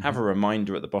 Have a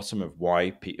reminder at the bottom of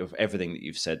of everything that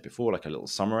you've said before, like a little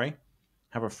summary.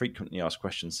 Have a frequently asked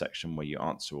questions section where you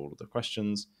answer all of the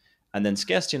questions. And then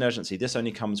scarcity and urgency. This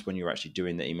only comes when you're actually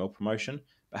doing the email promotion,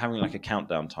 but having like a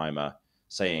countdown timer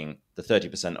saying the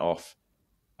 30% off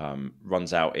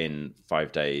runs out in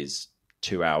 5 days,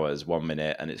 2 hours, 1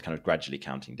 minute, and it's kind of gradually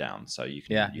counting down. So you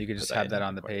can you could just have that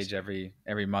on the page every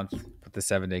month with the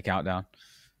 7-day countdown.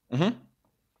 Mm-hmm.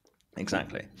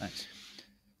 Exactly. Nice.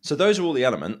 So those are all the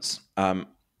elements.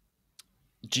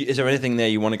 Is there anything there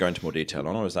you want to go into more detail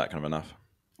on, or is that kind of enough?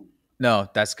 No,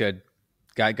 that's good.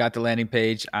 Got the landing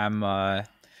page. I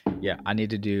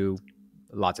need to do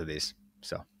lots of these.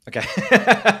 So okay,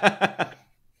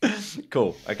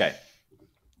 cool. Okay,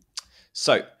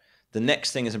 so the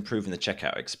next thing is improving the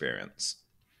checkout experience,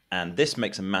 and this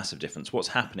makes a massive difference. What's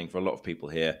happening for a lot of people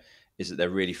here is that they're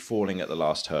really falling at the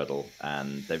last hurdle,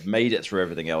 and they've made it through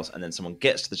everything else, and then someone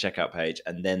gets to the checkout page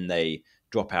and then they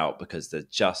drop out because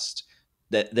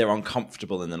they're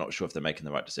uncomfortable and they're not sure if they're making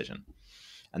the right decision.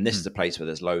 And this is a place where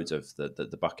there's loads of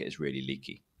the bucket is really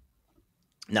leaky.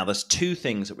 Now, there's two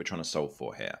things that we're trying to solve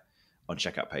for here on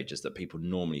checkout pages that people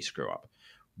normally screw up.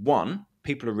 One,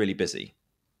 people are really busy,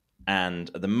 and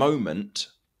at the moment,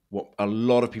 what a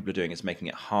lot of people are doing is making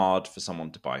it hard for someone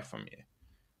to buy from you.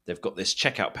 They've got this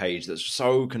checkout page that's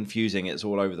so confusing. It's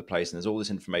all over the place, and there's all this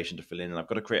information to fill in, and I've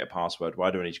got to create a password. Why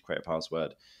do I need to create a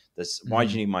password? Why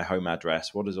do you need my home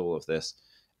address? What is all of this?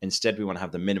 Instead, we want to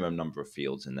have the minimum number of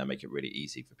fields in there, make it really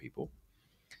easy for people.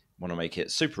 We want to make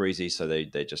it super easy, so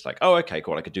they're just like, oh, okay,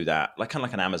 cool, I could do that. Kind of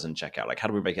like an Amazon checkout. Like, how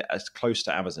do we make it as close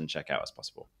to Amazon checkout as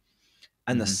possible?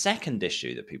 And the second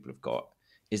issue that people have got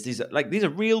is these are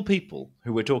real people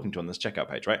who we're talking to on this checkout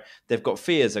page, right? They've got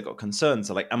fears, they've got concerns.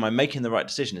 They're like, am I making the right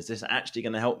decision? Is this actually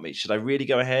going to help me? Should I really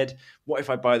go ahead? What if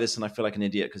I buy this and I feel like an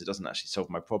idiot because it doesn't actually solve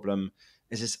my problem?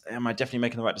 Am I definitely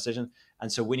making the right decision? And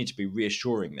so we need to be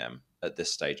reassuring them at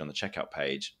this stage on the checkout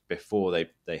page before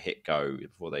they hit go,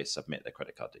 before they submit their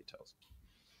credit card details.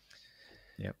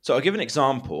 Yep. So I'll give an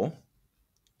example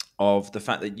of the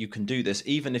fact that you can do this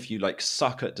even if you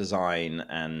suck at design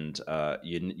and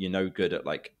you're no good at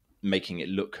making it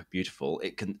look beautiful.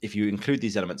 It can, if you include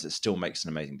these elements, it still makes an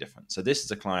amazing difference. So this is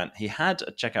a client. He had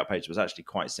a checkout page that was actually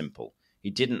quite simple.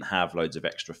 He didn't have loads of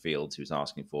extra fields he was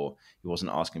asking for. He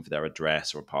wasn't asking for their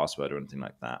address or a password or anything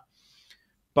like that.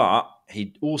 But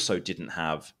he also didn't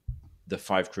have the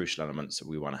 5 crucial elements that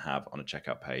we want to have on a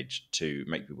checkout page to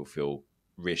make people feel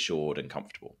reassured and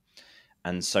comfortable.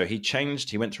 And so he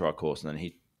went through our course, and then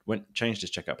he changed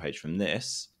his checkout page from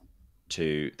this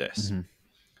to this. Mm-hmm.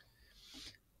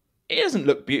 It doesn't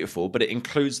look beautiful, but it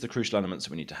includes the crucial elements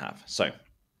that we need to have. So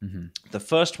the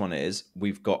first one is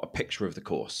we've got a picture of the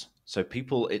course. So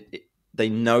people, they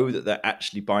know that they're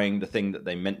actually buying the thing that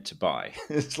they meant to buy.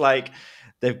 It's like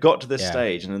they've got to this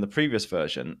stage, and in the previous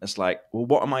version, it's like, well,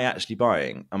 what am I actually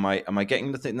buying? Am I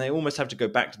getting the thing? They almost have to go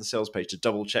back to the sales page to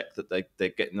double check that they're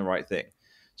getting the right thing.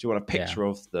 So you want a picture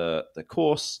of the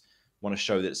course, want to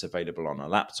show that it's available on a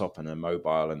laptop and a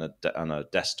mobile and on a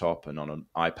desktop and on an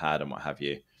iPad and what have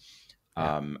you.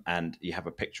 And you have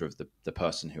a picture of the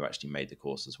person who actually made the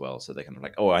course as well. So they're kind of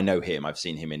like, oh, I know him. I've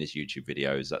seen him in his YouTube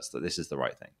videos. This is the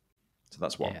right thing. So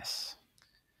that's one. Yes.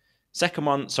 Second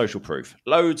one, social proof.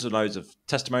 Loads and loads of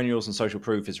testimonials, and social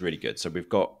proof is really good. So we've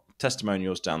got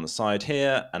testimonials down the side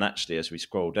here. And actually, as we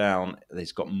scroll down,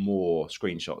 there's got more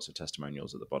screenshots of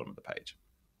testimonials at the bottom of the page.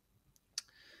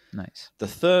 Nice. The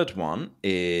third one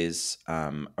is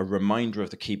a reminder of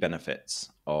the key benefits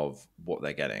of what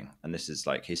they're getting, and this is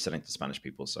he's selling to Spanish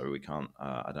people, so we can't.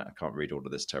 I can't read all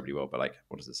of this terribly well, but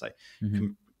what does it say?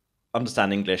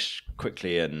 Understand English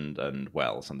quickly and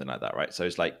well, something like that, right? So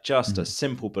it's just a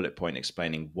simple bullet point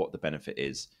explaining what the benefit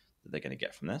is that they're going to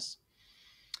get from this.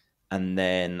 And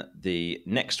then the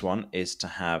next one is to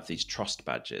have these trust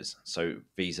badges. So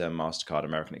Visa, MasterCard,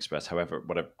 American Express, however,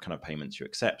 whatever kind of payments you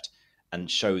accept,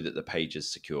 and show that the page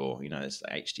is secure. You know, it's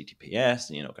like HTTPS,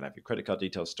 and you're not going to have your credit card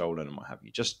details stolen and what have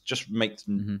you. Just make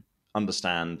them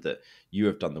understand that you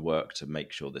have done the work to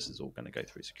make sure this is all going to go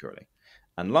through securely.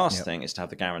 And last thing is to have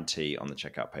the guarantee on the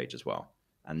checkout page as well.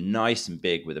 And nice and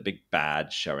big with a big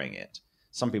badge showing it.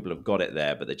 Some people have got it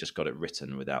there, but they just got it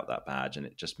written without that badge, and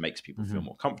it just makes people feel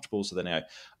more comfortable. So they know,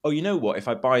 oh, you know what? If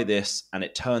I buy this and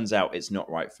it turns out it's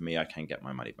not right for me, I can get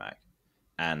my money back.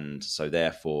 And so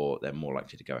therefore, they're more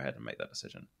likely to go ahead and make that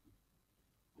decision.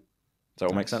 Does that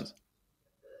all make sense?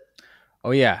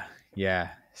 Oh, yeah. Yeah.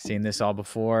 Seen this all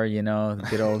before, you know,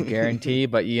 good old guarantee.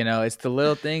 But, you know, it's the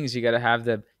little things. You got to have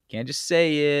can't just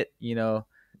say it, you know,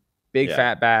 big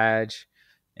fat badge.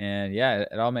 And yeah,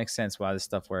 it all makes sense why this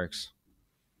stuff works.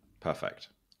 Perfect.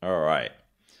 All right.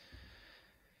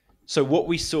 So what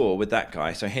we saw with that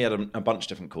guy, so he had a bunch of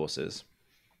different courses.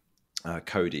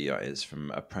 Cody is from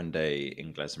Aprende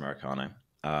Inglés Americano.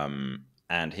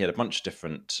 And he had a bunch of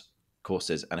different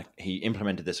courses, and he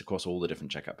implemented this across all the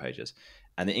different checkout pages.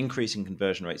 And the increase in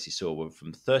conversion rates he saw were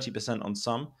from 30% on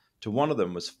some to one of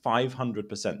them was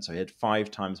 500%. So he had 5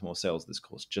 times more sales this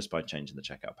course just by changing the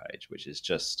checkout page, which is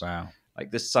just like,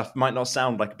 this stuff might not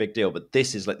sound like a big deal, but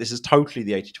this is totally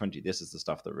the 80-20. This is the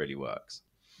stuff that really works.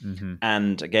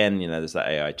 And again, you know, there's that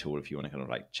AI tool if you want to kind of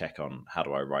like check on how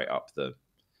do I write up the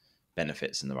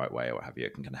benefits in the right way or what have you.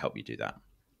 It can kind of help you do that.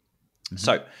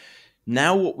 So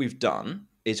now what we've done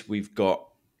is we've got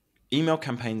email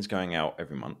campaigns going out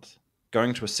every month,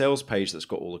 going to a sales page that's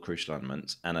got all the crucial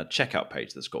elements, and a checkout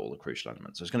page that's got all the crucial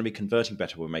elements. So it's going to be converting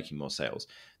better. We're making more sales.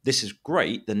 This is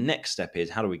great. The next step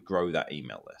is how do we grow that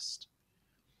email list?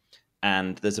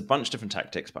 And there's a bunch of different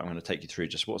tactics, but I'm going to take you through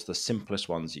just what's the simplest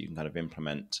ones that you can kind of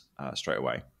implement straight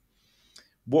away.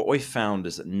 What we found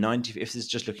is that if this is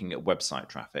just looking at website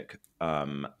traffic,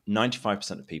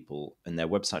 95% of people in their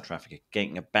website traffic are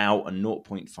getting about a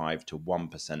 0.5 to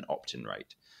 1% opt-in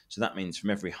rate. So that means from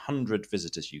every 100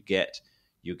 visitors you get,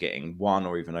 you're getting one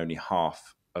or even only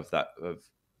half of that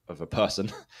of a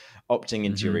person opting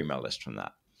into your email list from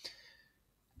that.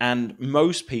 And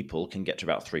most people can get to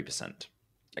about 3%.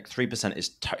 Like 3%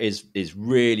 is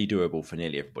really doable for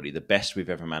nearly everybody. The best we've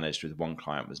ever managed with one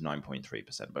client was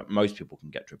 9.3%, but most people can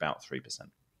get to about 3%.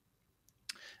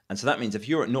 And so that means if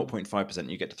you're at 0.5%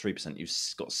 and you get to 3%, you've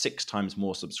got 6 times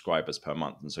more subscribers per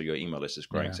month. And so your email list is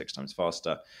growing 6 times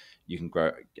faster. You can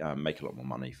grow, make a lot more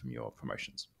money from your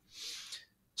promotions.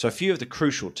 So a few of the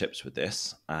crucial tips with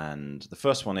this, and the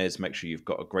first one is make sure you've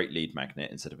got a great lead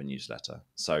magnet instead of a newsletter.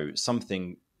 So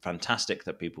something fantastic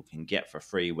that people can get for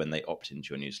free when they opt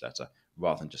into your newsletter,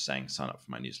 rather than just saying sign up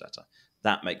for my newsletter.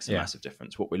 That makes a massive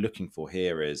difference. What we're looking for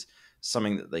here is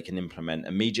something that they can implement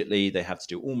immediately. They have to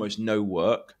do almost no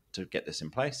work to get this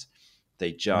in place.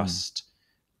 They just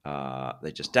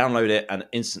download it and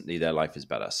instantly their life is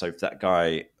better. So if that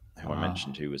guy who I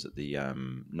mentioned who was at the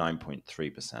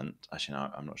 9.3%, actually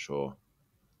no, I'm not sure.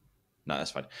 No,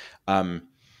 that's fine.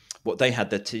 What they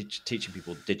had, they're teaching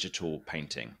people digital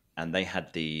painting. And they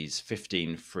had these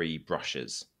 15 free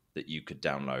brushes that you could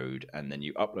download, and then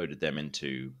you uploaded them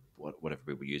into whatever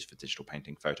people use for digital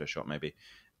painting, Photoshop maybe,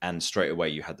 and straight away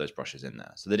you had those brushes in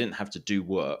there. So they didn't have to do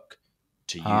work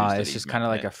to use. It's just kind of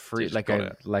like a free, like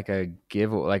a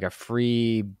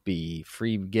freebie,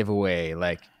 free giveaway.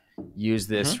 Like use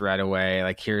this right away.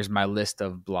 Like here's my list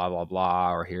of blah blah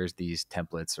blah, or here's these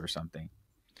templates or something.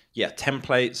 Yeah,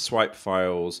 templates, swipe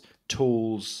files,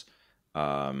 tools.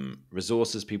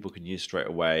 Resources people can use straight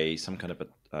away, some kind of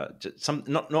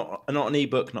not an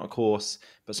ebook, not a course,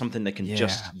 but something they can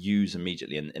just use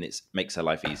immediately, and it makes their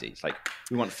life easy. It's like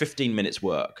we want 15 minutes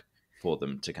work for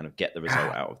them to kind of get the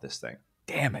result out of this thing.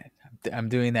 Damn it, I'm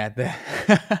doing that.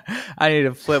 I need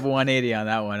to flip 180 on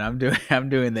that one. I'm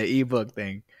doing the ebook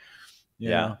thing. You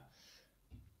know?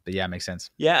 But yeah, it makes sense.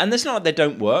 Yeah, and it's not like they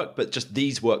don't work, but just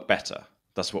these work better.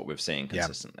 That's what we're seeing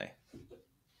consistently.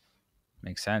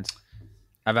 Makes sense.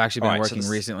 I've actually been working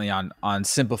recently on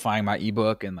simplifying my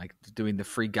ebook and like doing the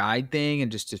free guide thing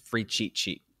and just a free cheat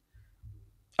sheet.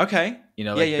 Okay. You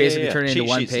know, basically turning it into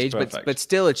one page, but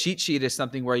still a cheat sheet is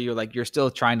something where you're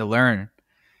still trying to learn,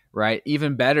 right?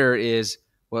 Even better is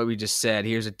what we just said.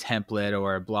 Here's a template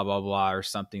or blah, blah, blah, or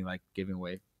something like giving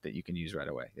away that you can use right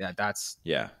away. Yeah. That's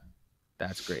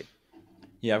great.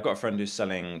 Yeah, I've got a friend who's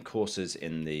selling courses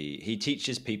he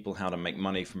teaches people how to make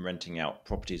money from renting out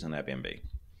properties on Airbnb.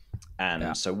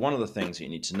 And so one of the things that you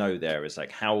need to know there is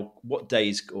like what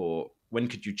days or when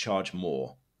could you charge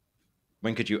more?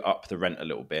 When could you up the rent a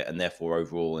little bit? And therefore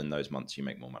overall in those months you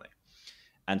make more money.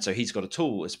 And so he's got a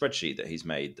tool, a spreadsheet that he's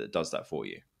made that does that for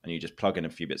you. And you just plug in a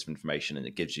few bits of information and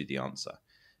it gives you the answer.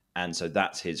 And so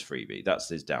that's his freebie. That's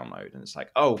his download. And it's like,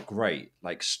 oh, great.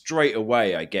 Like straight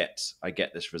away, I get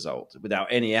this result without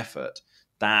any effort.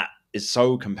 That is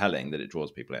so compelling that it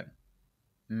draws people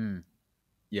in.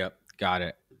 Yep. Got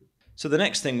it. So the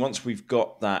next thing, once we've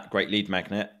got that great lead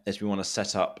magnet, is we want to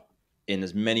set up in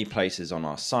as many places on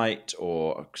our site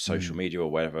or social media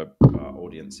or wherever our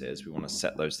audience is. We want to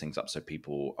set those things up so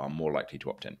people are more likely to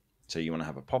opt in. So you want to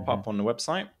have a pop-up on the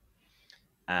website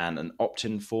and an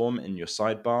opt-in form in your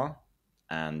sidebar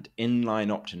and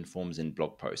inline opt-in forms in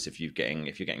blog posts if you're getting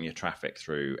your traffic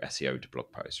through SEO to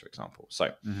blog posts, for example. So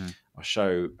I'll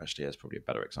show, actually, there's probably a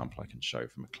better example I can show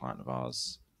from a client of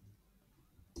ours.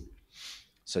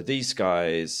 So these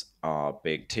guys are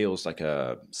big. Teal's like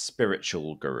a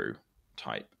spiritual guru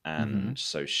type. And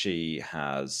so she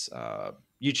has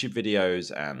YouTube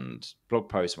videos and blog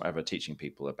posts, whatever, teaching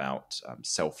people about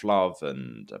self-love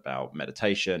and about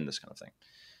meditation, this kind of thing.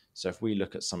 So if we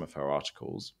look at some of her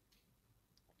articles,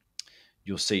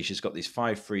 you'll see she's got these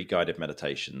 5 free guided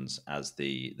meditations as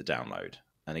the download.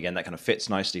 And again, that kind of fits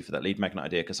nicely for that lead magnet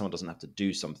idea because someone doesn't have to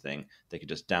do something. They can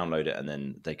just download it and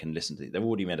then they can listen to it. They're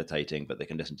already meditating, but they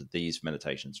can listen to these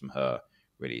meditations from her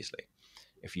really easily.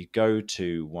 If you go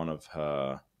to one of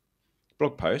her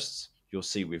blog posts, you'll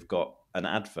see we've got an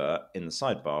advert in the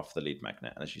sidebar for the lead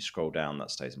magnet. And as you scroll down,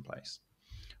 that stays in place.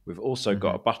 We've also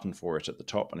got a button for it at the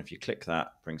top. And if you click that,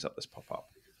 it brings up this pop-up.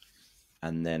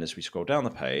 And then as we scroll down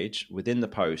the page, within the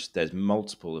post, there's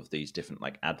multiple of these different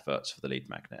like adverts for the lead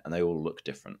magnet, and they all look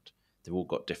different. They've all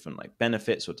got different like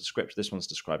benefits or descriptors. This one's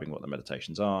describing what the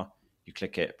meditations are. You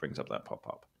click it, it brings up that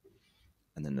pop-up.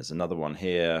 And then there's another one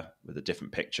here with a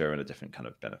different picture and a different kind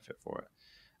of benefit for it.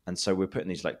 And so we're putting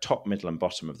these like top, middle, and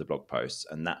bottom of the blog posts,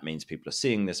 and that means people are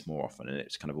seeing this more often, and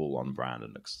it's kind of all on brand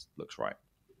and looks right.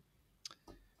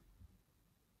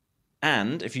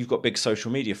 And if you've got big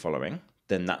social media following,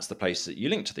 then that's the place that you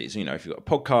link to these. You know, if you've got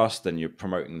a podcast, then you're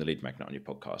promoting the lead magnet on your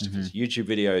podcast. If it's YouTube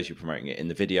videos, you're promoting it in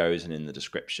the videos and in the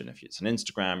description. If it's an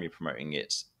Instagram, you're promoting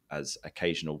it as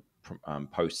occasional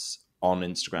posts on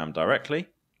Instagram directly,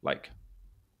 like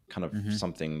kind of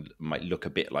something might look a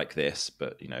bit like this,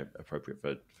 but, you know, appropriate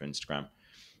for Instagram.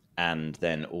 And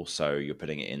then also you're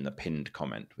putting it in the pinned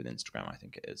comment with Instagram, I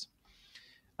think it is.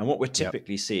 And what we're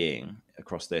typically seeing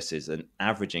across this is an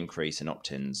average increase in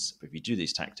opt-ins, if you do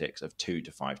these tactics, of 2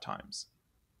 to 5 times.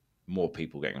 More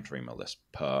people getting onto your email list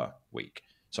per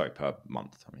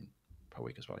month. I mean, per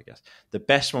week as well, I guess. The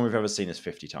best one we've ever seen is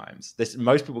 50 times.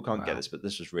 Most people can't get this, but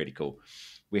this was really cool.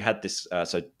 We had this,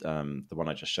 the one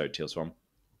I just showed Teal's from,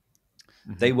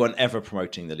 they weren't ever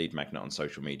promoting the lead magnet on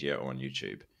social media or on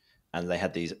YouTube. And they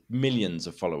had these millions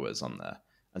of followers on there.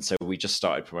 And so we just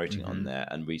started promoting on there,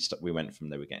 and we went from,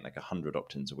 they were getting like 100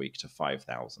 opt-ins a week to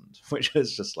 5,000, which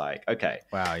was just like, okay,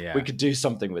 we could do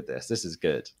something with this. This is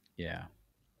good. Yeah.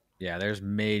 Yeah, there's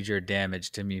major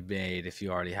damage to be made if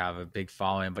you already have a big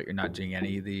following, but you're not doing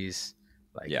any of these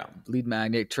like lead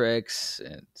magnet tricks.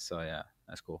 And so, yeah,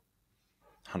 that's cool.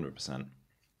 100%.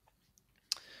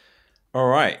 All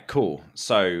right, cool.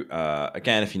 So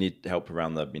again, if you need help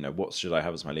around the, you know, what should I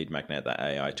have as my lead magnet, that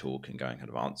AI tool can go and kind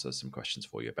of answer some questions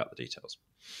for you about the details.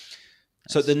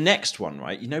 Nice. So the next one,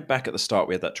 right, you know, back at the start,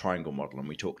 we had that triangle model and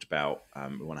we talked about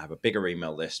we want to have a bigger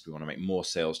email list. We want to make more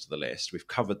sales to the list. We've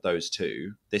covered those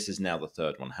two. This is now the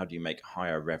third one. How do you make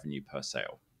higher revenue per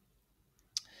sale?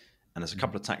 And there's a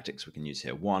couple of tactics we can use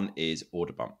here. One is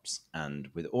order bumps. And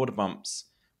with order bumps,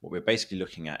 what we're basically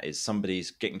looking at is somebody's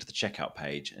getting to the checkout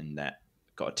page and they've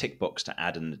got a tick box to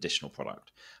add an additional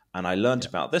product. And I learned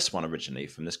about this one originally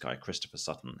from this guy, Christopher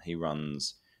Sutton. He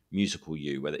runs Musical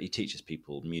U, where he teaches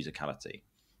people musicality,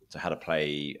 so how to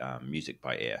play music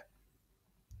by ear.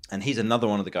 And he's another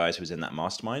one of the guys who was in that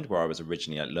mastermind where I was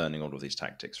originally learning all of these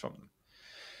tactics from them.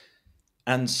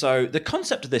 And so the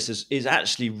concept of this is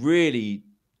actually really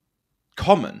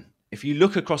common. If you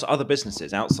look across other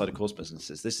businesses outside of course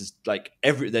businesses, this is like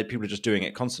people are just doing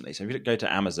it constantly. So if you go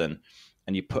to Amazon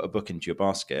and you put a book into your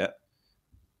basket,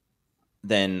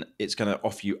 then it's going to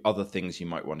offer you other things you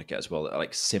might want to get as well, that are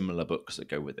like similar books that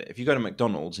go with it. If you go to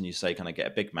McDonald's and you say, can I get a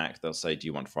Big Mac? They'll say, do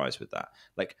you want fries with that?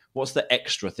 Like, what's the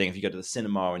extra thing? If you go to the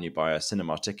cinema and you buy a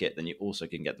cinema ticket, then you also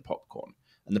can get the popcorn.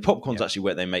 And the popcorn's actually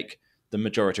where they make the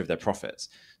majority of their profits.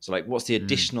 So like, what's the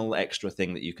additional extra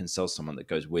thing that you can sell someone that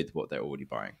goes with what they're already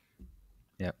buying?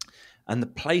 Yep. And the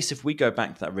place, if we go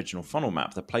back to that original funnel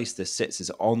map, the place this sits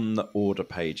is on the order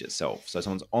page itself. So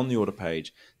someone's on the order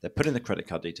page, they're putting the credit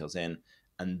card details in,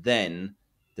 and then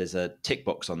there's a tick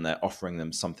box on there offering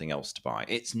them something else to buy.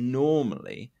 It's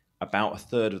normally about a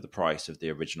third of the price of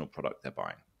the original product they're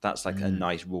buying. That's like a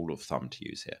nice rule of thumb to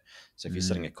use here. So if you're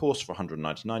selling a course for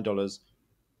 $199,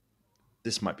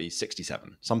 this might be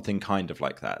 67, something kind of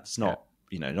like that. It's not,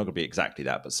 not going to be exactly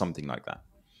that, but something like that.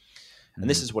 And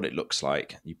this is what it looks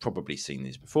like. You've probably seen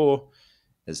these before.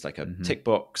 There's like a tick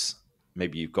box.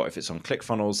 Maybe you've got, if it's on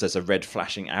ClickFunnels, there's a red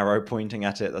flashing arrow pointing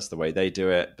at it. That's the way they do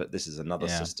it. But this is another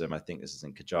system. I think this is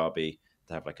in Kajabi.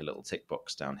 They have like a little tick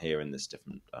box down here in this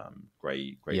different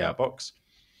grey box.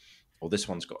 Or this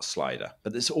one's got a slider.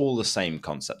 But it's all the same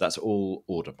concept. That's all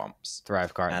order bumps.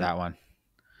 ThriveCart, that one.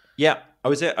 Yeah.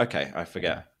 Oh, is it? Okay. I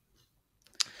forget.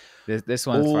 Yeah. This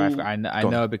one's ThriveCart. I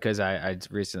know because I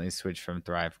recently switched from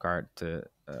ThriveCart to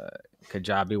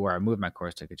Kajabi, where I moved my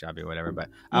course to Kajabi or whatever. But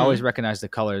I always recognize the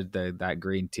color, that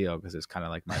green teal, because it's kind of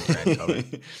like my brand color.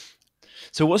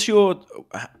 So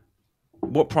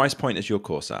what price point is your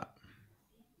course at?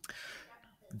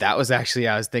 That was actually,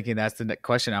 I was thinking that's the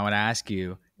question I want to ask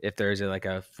you. If there's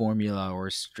a formula or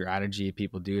strategy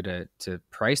people do to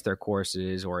price their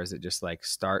courses, or is it just like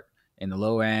start in the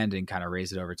low end and kind of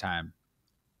raise it over time?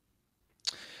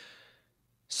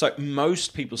 So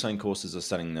most people selling courses are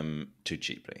selling them too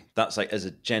cheaply. That's like as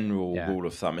a general rule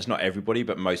of thumb. It's not everybody,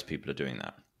 but most people are doing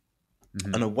that.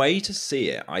 And a way to see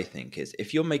it, I think, is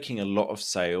if you're making a lot of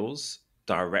sales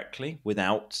directly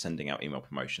without sending out email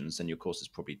promotions, then your course is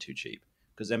probably too cheap.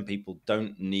 Because then people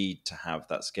don't need to have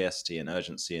that scarcity and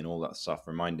urgency and all that stuff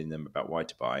reminding them about why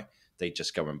to buy. They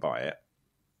just go and buy it.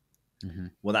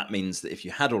 Well, that means that if you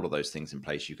had all of those things in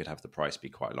place, you could have the price be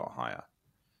quite a lot higher.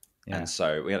 Yeah. And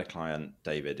so we had a client,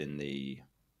 David, he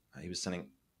was selling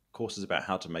courses about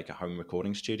how to make a home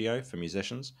recording studio for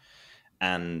musicians.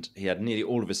 And he had nearly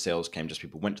all of his sales came just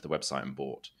people went to the website and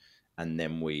bought. And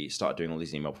then we started doing all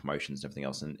these email promotions and everything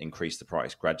else and increased the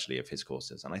price gradually of his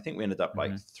courses. And I think we ended up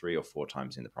like 3 or 4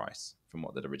 times in the price from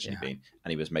what they'd originally been.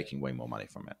 And he was making way more money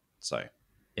from it. So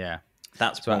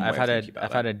that's one way of thinking about it.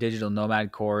 I've had a digital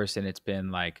nomad course, and it's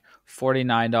been like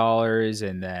 $49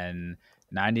 and then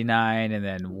 $99 and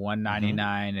then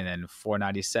 $199 and then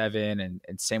 $497.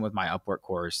 And same with my Upwork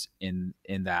course in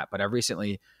that. But I've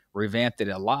recently revamped it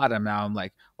a lot. And now I'm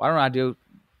like, why don't I do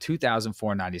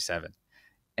 $2,497?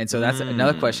 And so that's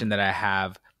another question that I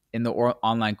have in the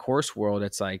online course world.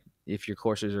 It's like, if your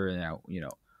courses are, $1,000,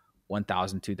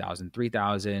 $2,000,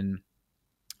 $3,000,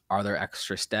 are there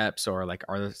extra steps, or like,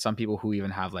 are there some people who even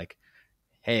have like,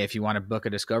 hey, if you want to book a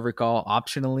discovery call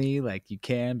optionally, like you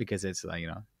can, because it's like,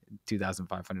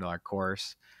 $2,500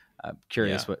 course.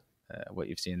 Curious what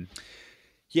you've seen.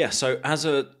 Yeah.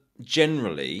 So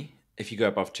generally, if you go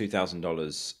above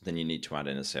 $2,000, then you need to add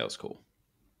in a sales call.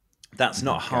 That's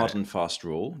not a hard and fast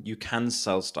rule. You can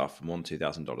sell stuff for more than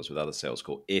 $2,000 without a sales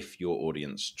call if your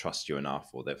audience trusts you enough,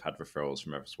 or they've had referrals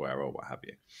from elsewhere, or what have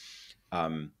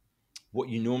you. What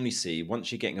you normally see, once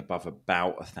you're getting above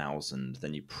about 1,000,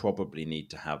 then you probably need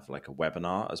to have like a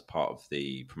webinar as part of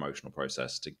the promotional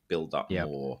process to build up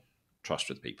more trust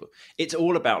with people. It's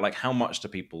all about like, how much do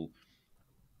people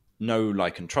know,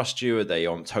 like, and trust you? Are they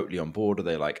totally on board? Are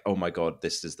they like, oh my God,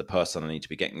 this is the person I need to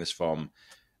be getting this from?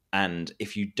 And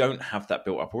if you don't have that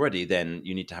built up already, then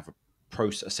you need to have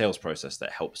a sales process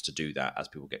that helps to do that as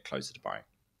people get closer to buying.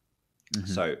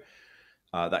 So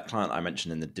that client I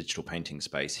mentioned in the digital painting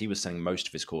space, he was selling most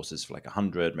of his courses for like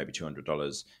 $100, maybe $200.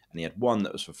 And he had one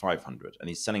that was for $500. And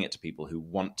he's selling it to people who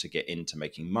want to get into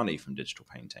making money from digital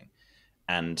painting.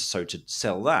 And so to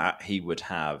sell that, he would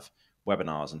have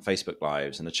webinars and Facebook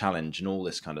Lives and a challenge and all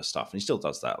this kind of stuff. And he still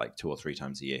does that like 2 or 3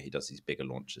 times a year. He does these bigger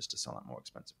launches to sell that more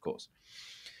expensive course.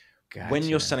 Gotcha. When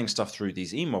you're selling stuff through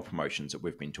these email promotions that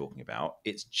we've been talking about,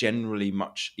 it's generally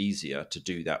much easier to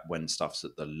do that when stuff's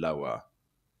at the lower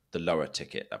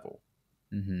ticket level.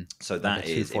 So that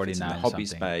is if it's in the hobby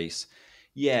space.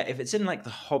 Yeah, if it's in like the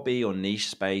hobby or niche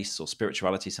space or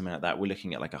spirituality, something like that, we're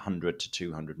looking at like $100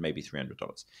 to $200, maybe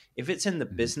 $300. If it's in the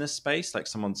business space, like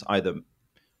someone's either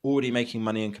already making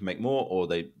money and can make more, or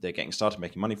they're getting started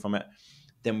making money from it,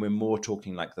 then we're more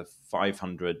talking like the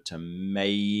 500 to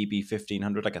maybe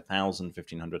 1,500, like 1,000,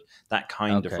 1,500, that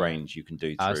kind of range you can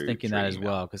do. I was thinking that as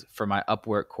well, because for my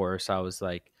Upwork course, I was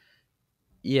like,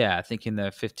 thinking the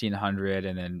 1,500,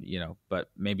 and then,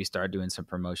 but maybe start doing some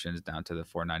promotions down to the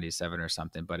 497 or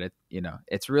something. But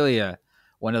it's really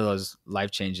one of those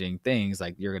life-changing things.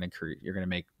 Like you're going to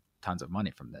make tons of money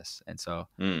from this. And so,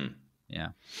 yeah,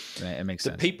 it makes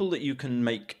sense. The people that you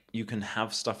can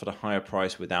have stuff at a higher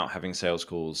price without having sales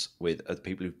calls with are the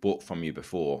people who've bought from you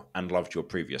before and loved your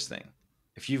previous thing.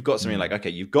 If you've got something like,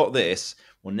 okay, you've got this,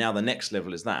 well, now the next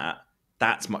level is that.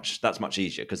 That's much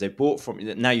easier because they bought from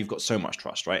you. Now you've got so much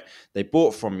trust, right? They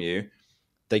bought from you.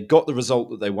 they got the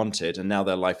result that they wanted and now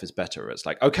their life is better. It's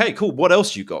like, okay, cool. What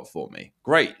else you got for me?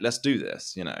 Great. Let's do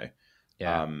this,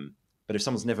 Yeah. But if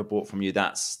someone's never bought from you,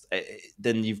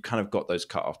 then you've kind of got those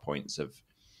cutoff points of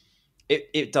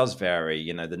it does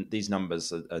vary. These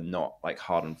numbers are not like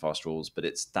hard and fast rules, but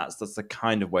that's the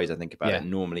kind of ways I think about it.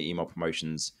 Normally email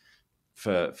promotions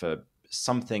for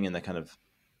something in the kind of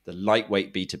the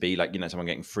lightweight B2B, like, someone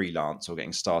getting freelance or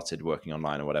getting started working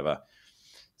online or whatever,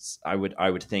 I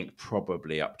would think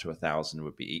probably up to 1,000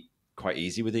 would be quite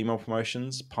easy with email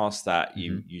promotions. Past that,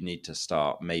 you need to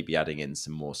start maybe adding in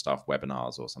some more stuff,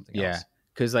 webinars or something else. Yeah,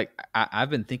 because like I've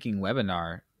been thinking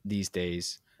webinar these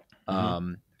days,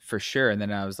 for sure. And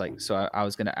then I was like, so I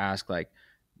was gonna ask, like,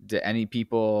 do any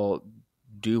people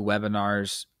do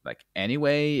webinars like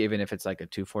anyway, even if it's like a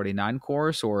 $249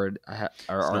 course, or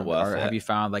have you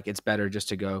found like it's better just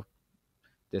to go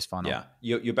this funnel? Yeah,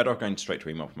 you're better off going straight to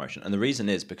email promotion. And the reason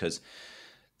is because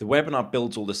the webinar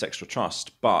builds all this extra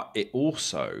trust, but it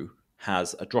also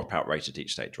has a dropout rate at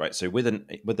each stage, right? So with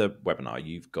a webinar,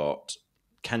 you've got,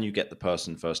 can you get the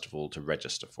person, first of all, to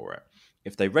register for it?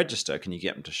 If they register, can you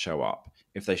get them to show up?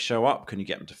 If they show up, can you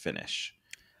get them to finish?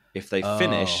 If they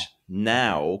finish,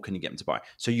 now can you get them to buy?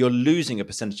 So you're losing a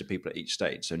percentage of people at each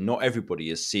stage. So not everybody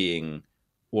is seeing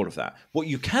all of that. What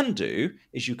you can do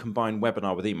is you combine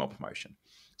webinar with email promotion.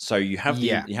 So you have the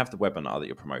webinar that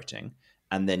you're promoting,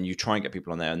 and then you try and get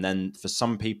people on there. And then for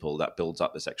some people, that builds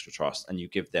up this extra trust, and you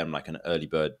give them like an early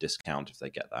bird discount if they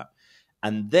get that.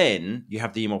 And then you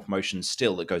have the email promotion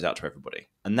still that goes out to everybody.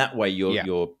 And that way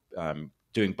you're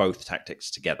doing both tactics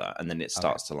together, and then it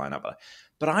starts to line up.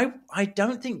 But I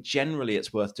don't think generally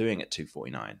it's worth doing at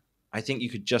 $249. I think you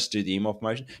could just do the email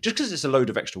promotion, just because it's a load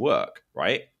of extra work,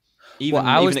 right? When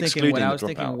I was thinking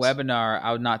webinar,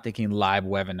 I was not thinking live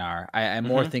webinar. I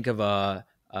more think of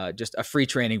just a free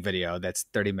training video that's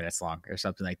 30 minutes long or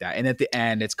something like that. And at the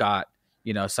end, it's got,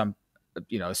 some,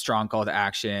 strong call to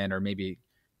action, or maybe,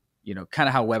 kind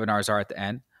of how webinars are at the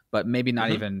end, but maybe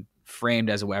not even framed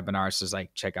as a webinar. So it's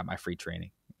like, check out my free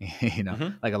training,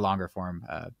 like a longer form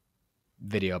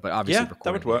video, but obviously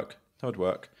recorded. That would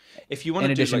work. If you want in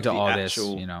to addition do like to all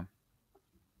actual... this,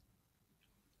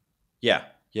 Yeah.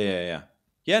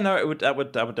 Yeah, no, that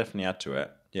would definitely add to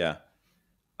it. Yeah.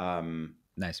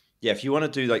 Nice. Yeah, if you want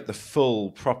to do like the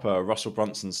full proper Russell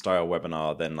Brunson style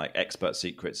webinar, then like Expert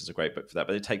Secrets is a great book for that,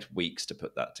 but it takes weeks to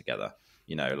put that together.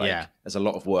 There's a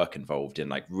lot of work involved in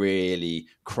like really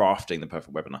crafting the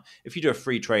perfect webinar. If you do a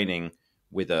free training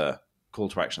with a call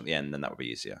to action at the end, then that would be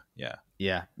easier. Yeah.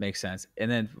 Yeah, makes sense.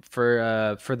 And then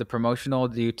for the promotional,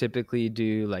 do you typically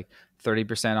do like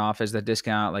 30% off as the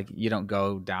discount? Like you don't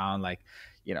go down like,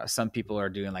 some people are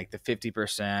doing like the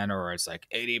 50%, or it's like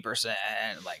 80%.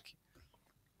 Like,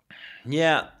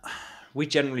 yeah, we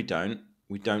generally don't.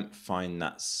 We don't find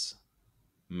that's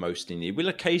mostly needed. We'll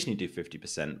occasionally do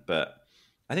 50%, but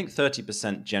I think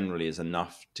 30% generally is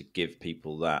enough to give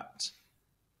people that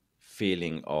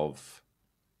feeling of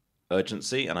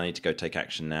urgency, and I need to go take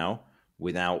action now,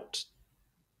 without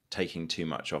taking too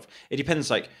much off. It depends.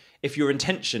 Like if your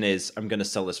intention is, I'm going to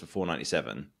sell this for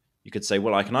 $497, you could say,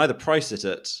 well, I can either price it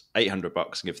at $800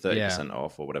 and give 30%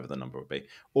 off, or whatever the number would be,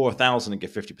 or 1,000 and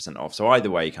give 50% off. So either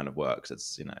way kind of works.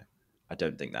 It's, I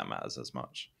don't think that matters as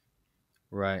much.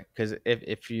 Right. Because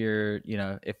if you're,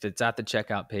 if it's at the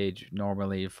checkout page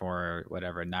normally for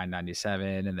whatever,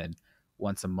 $9.97, and then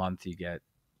once a month you get,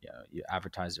 you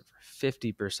advertise it for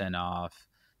 50% off,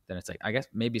 then it's like, I guess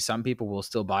maybe some people will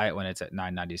still buy it when it's at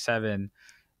 $9.97.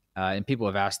 And people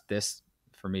have asked this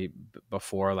for me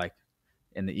before, like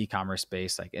in the e-commerce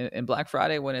space, like in Black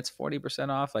Friday when it's 40%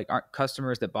 off, like aren't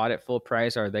customers that bought it full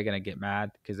price, are they going to get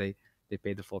mad because they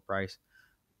paid the full price?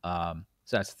 So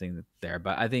that's the thing there.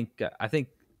 But I think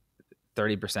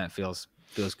 30% feels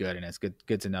good, and it's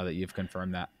good to know that you've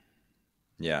confirmed that.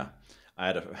 Yeah.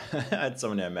 I had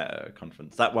someone I met at a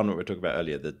conference, that one that we were talking about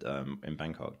earlier, that in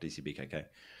Bangkok, DCBKK.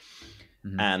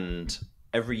 And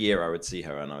every year I would see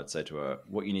her and I would say to her,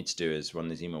 what you need to do is run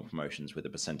these email promotions with a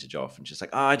percentage off. And she's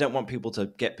like, I don't want people to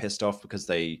get pissed off because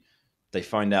they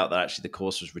find out that actually the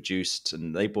course was reduced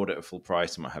and they bought it at full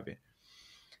price and what have you.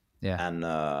 Yeah. And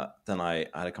then I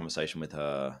had a conversation with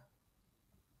her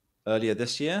earlier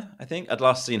this year, I think. I'd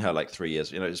last seen her like 3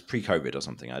 years, it was pre-COVID or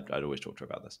something. I'd always talk to her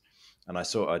about this. And I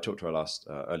talked to her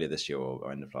earlier this year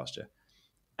or end of last year.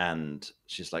 And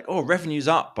she's like, oh, revenue's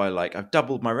up by like, I've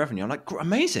doubled my revenue. I'm like,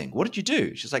 amazing. What did you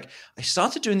do? She's like, I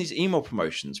started doing these email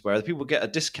promotions where the people get a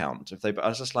discount if they, I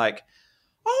was just like,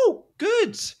 oh,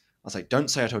 good. I was like, don't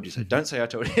say I told you so. Don't say I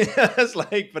told you. It's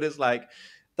like,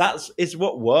 it's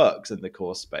what works in the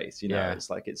course space. Yeah. It's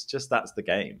like, it's just, that's the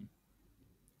game.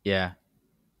 Yeah.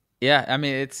 Yeah. I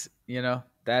mean, it's,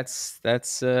 That's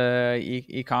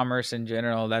e-commerce in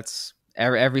general. That's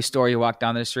every store you walk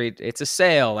down the street. It's a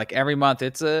sale. Like every month,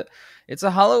 it's a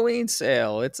Halloween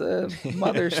sale. It's a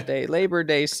Mother's Day, Labor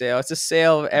Day sale. It's a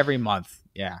sale every month.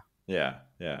 Yeah. Yeah,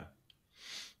 yeah,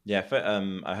 yeah.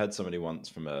 I heard somebody once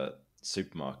from a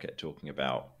supermarket talking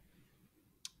about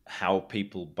how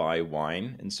people buy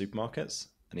wine in supermarkets,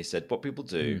 and he said what people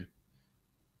do, Mm.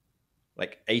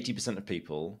 like 80% of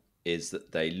people, is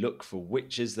that they look for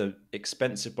which is the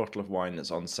expensive bottle of wine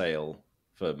that's on sale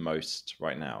for most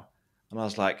right now. And I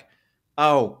was like,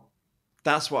 oh,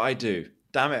 that's what I do.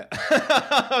 Damn it.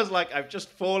 I was like, I've just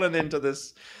fallen into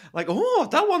this, like, oh,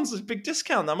 that one's a big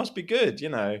discount. That must be good, you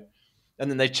know. And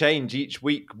then they change each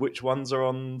week which ones are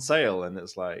on sale. And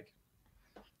it's like,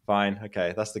 fine,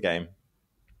 okay, that's the game.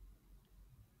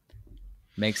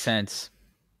 Makes sense.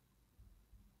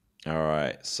 All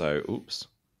right. So, oops.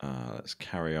 Let's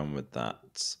carry on with that.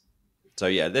 So,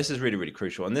 yeah, this is really, really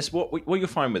crucial. And this, what you'll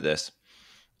find with this,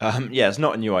 yeah, it's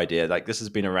not a new idea. Like, this has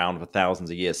been around for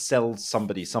thousands of years. Sell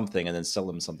somebody something and then sell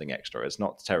them something extra. It's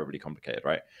not terribly complicated,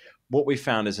 right? What we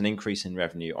found is an increase in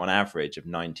revenue on average of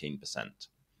 19%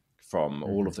 from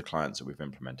all of the clients that we've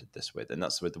implemented this with. And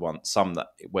that's with some that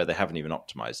where they haven't even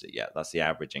optimized it yet. That's the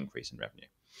average increase in revenue.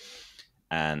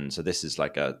 And so this is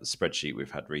like a spreadsheet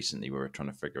we've had recently where we're trying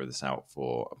to figure this out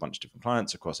for a bunch of different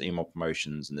clients across email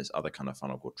promotions and this other kind of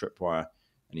funnel called Tripwire.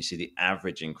 And you see the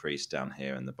average increase down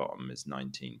here in the bottom is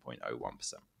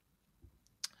 19.01%.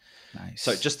 Nice.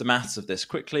 So just the maths of this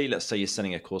quickly. Let's say you're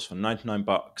selling a course for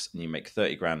 $99 and you make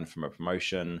 30 grand from a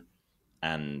promotion,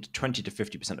 and 20 to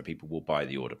 50% of people will buy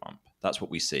the order bump. That's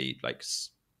what we see like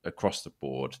across the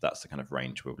board. That's the kind of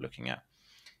range we're looking at.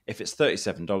 If it's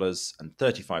 $37 and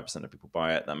 35% of people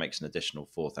buy it, that makes an additional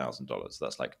 $4,000.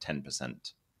 That's like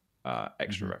 10%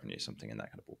 extra revenue, something in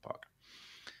that kind of ballpark.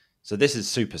 So this is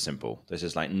super simple. This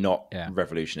is like not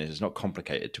revolutionary. It's not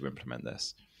complicated to implement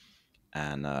this.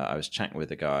 And I was chatting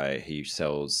with a guy who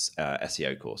sells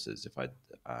SEO courses.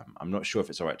 I'm not sure if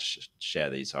it's all right to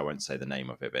share these, so I won't say the name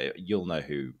of it, but you'd know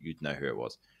who it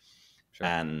was. Sure.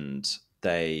 And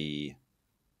I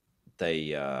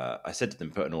said to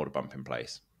them, put an order bump in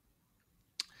place.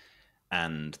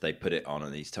 And they put it on,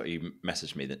 and he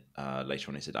messaged me that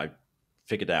later on. He said, I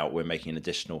figured out we're making an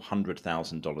additional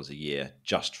 $100,000 a year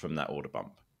just from that order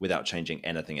bump without changing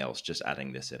anything else, just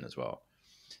adding this in as well.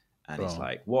 And he's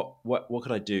like, what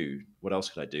could I do? What else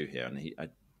could I do here? And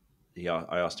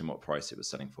I asked him what price it was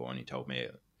selling for, and he told me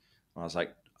it. And I was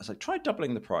like, try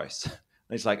doubling the price. And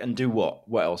he's like, and do what?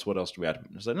 What else? What else do we add? I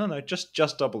was like, no,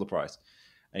 just double the price.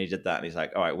 And he did that, and he's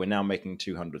like, all right, we're now making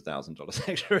 $200,000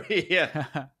 extra a year.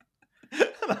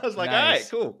 And I was like,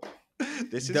 nice. All right, cool.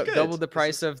 This is good. Double the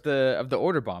price of the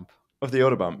order bump. Of the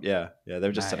order bump, yeah. They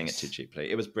were just selling it too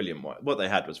cheaply. It was brilliant. What they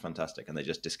had was fantastic, and they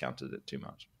just discounted it too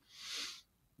much.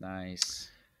 Nice.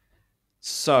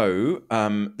 So I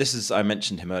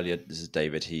mentioned him earlier. This is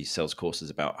David. He sells courses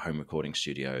about home recording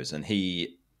studios, and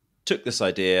he took this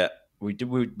idea. We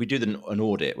do an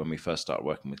audit when we first start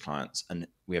working with clients, and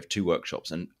we have 2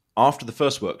 workshops. And after the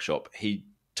first workshop, he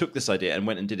took this idea and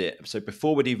went and did it. So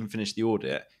before we'd even finished the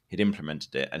audit, he'd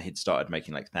implemented it, and he'd started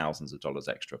making like thousands of dollars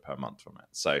extra per month from it.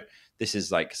 So this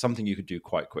is like something you could do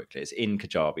quite quickly. It's in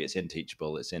Kajabi, it's in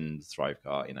Teachable, it's in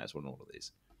Thrivecart, it's on all of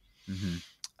these.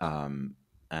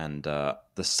 And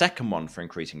the second one for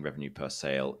increasing revenue per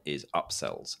sale is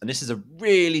upsells. And this is a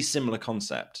really similar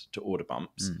concept to order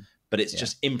bumps, but it's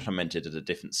just implemented at a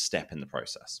different step in the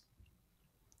process.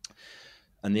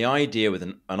 And the idea with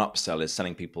an upsell is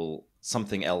selling people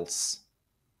something else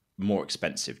more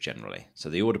expensive generally. So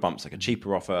the order bump's like a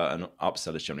cheaper offer, and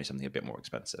upsell is generally something a bit more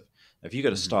expensive. If you go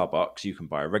to Starbucks, you can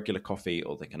buy a regular coffee,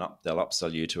 or they'll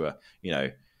upsell you to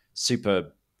a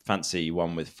super fancy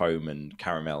one with foam and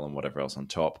caramel and whatever else on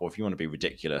top. Or if you want to be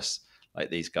ridiculous, like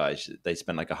these guys, they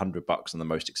spend like $100 on the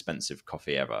most expensive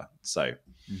coffee ever. So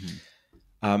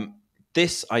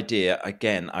this idea,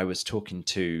 again, I was talking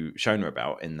to Shona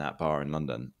about in that bar in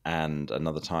London and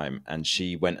another time, and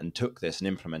she went and took this and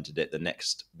implemented it the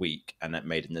next week, and it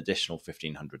made an additional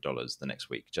 $1,500 the next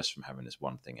week just from having this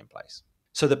one thing in place.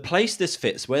 So the place this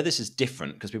fits, where this is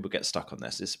different, because people get stuck on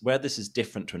this, is where this is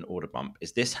different to an order bump,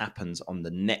 is this happens on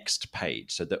the next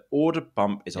page. So the order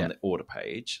bump is on the order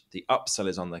page. The upsell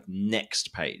is on the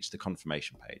next page, the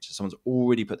confirmation page. So someone's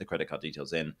already put the credit card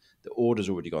details in. The order's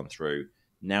already gone through.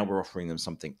 Now we're offering them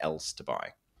something else to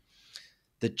buy.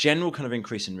 The general kind of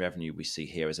increase in revenue we see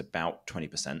here is about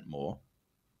 20% more.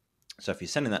 So if you're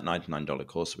selling that $99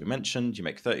 course that we mentioned, you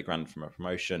make 30 grand from a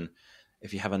promotion.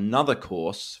 If you have another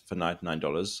course for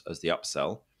 $99 as the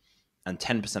upsell and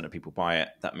 10% of people buy it,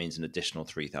 that means an additional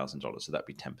 $3,000. So that'd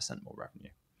be 10% more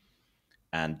revenue.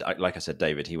 And like I said,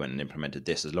 David, he went and implemented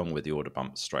this along with the order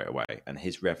bumps straight away. And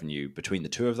his revenue between the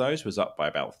two of those was up by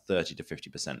about 30 to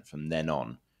 50% from then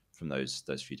on, from those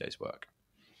few days' work.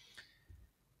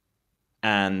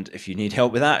 And if you need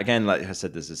help with that, again, like I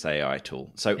said, there's this AI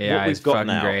tool. So what we've got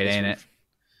now great, is ain't it?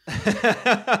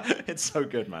 It's so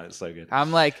good, man. It's so good.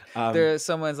 I'm like, there's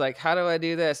someone's like, how do I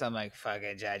do this? I'm like,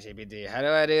 fucking ChatGPT. How do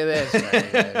I do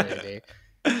this?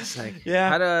 It's like,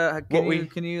 yeah.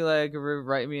 Can you like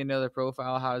write me another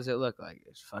profile? How does it look like?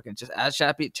 It's fucking just ask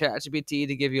ChatGPT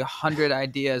to give you 100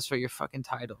 ideas for your fucking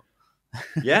title.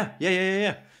 Yeah.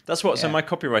 That's what. Yeah. So my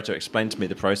copywriter explained to me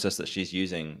the process that she's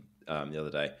using the other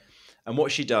day, and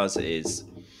what she does is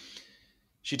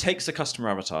she takes the customer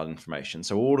avatar information,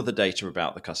 so all of the data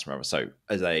about the customer avatar.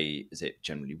 So is it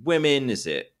generally women? Is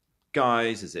it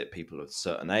guys? Is it people of a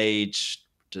certain age?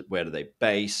 Where are they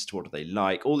based? What do they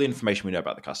like? All the information we know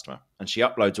about the customer. And she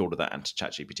uploads all of that into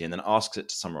ChatGPT and then asks it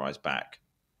to summarize back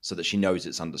so that she knows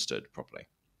it's understood properly.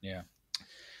 Yeah.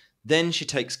 Then she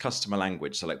takes customer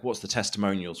language. So like, what's the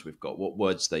testimonials we've got? What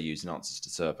words they use in answers to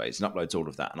surveys, and uploads all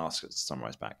of that and asks it to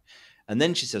summarize back. And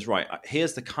then she says, right,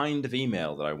 here's the kind of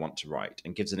email that I want to write,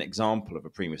 and gives an example of a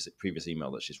previous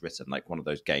email that she's written, like one of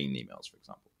those gain emails, for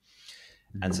example.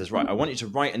 And says, right, I want you to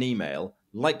write an email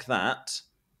like that,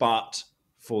 but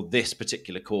for this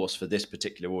particular course, for this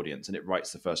particular audience, and it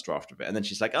writes the first draft of it. And then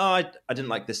she's like, I didn't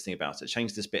like this thing about it.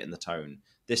 Change this bit in the tone.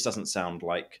 This doesn't sound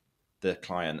like the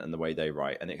client and the way they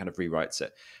write, and it kind of rewrites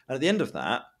it. And at the end of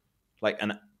that, like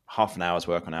half an hour's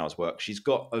work, she's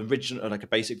got original, like a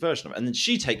basic version of it. And then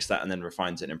she takes that and then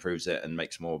refines it and improves it and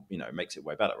makes more, makes it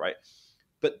way better, right?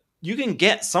 But you can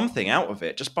get something out of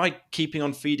it just by keeping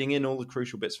on feeding in all the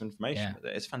crucial bits of information with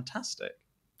it. It's fantastic.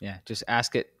 Yeah, just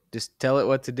ask it. Just tell it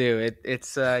what to do.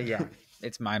 It's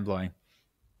it's mind-blowing.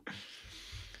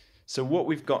 So what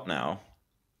we've got now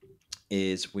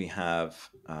is we have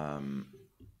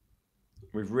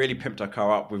we've really pimped our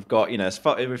car up. We've got,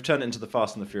 we've turned it into the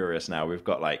Fast and the Furious now. We've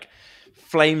got like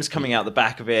flames coming out the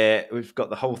back of it. We've got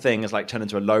the whole thing is like turned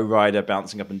into a low rider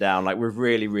bouncing up and down. Like we've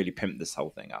really, really pimped this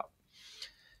whole thing up.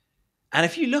 And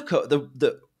if you look at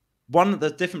the one of the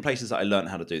different places that I learned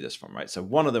how to do this from, right? So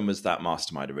one of them was that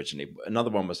mastermind originally. Another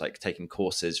one was like taking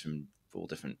courses from all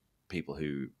different people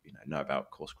who know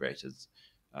about course creators,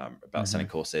 about selling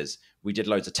courses. We did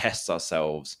loads of tests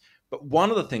ourselves. But one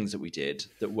of the things that we did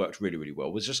that worked really, really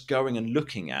well was just going and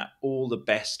looking at all the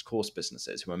best course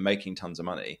businesses who are making tons of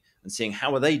money and seeing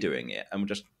how are they doing it, and we're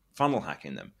just funnel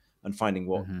hacking them and finding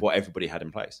what everybody had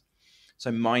in place.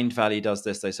 So Mind Valley does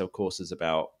this. They sell courses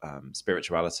about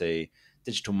spirituality.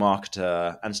 Digital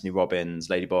Marketer, Anthony Robbins,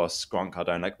 Lady Boss, Grant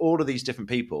Cardone, like all of these different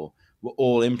people were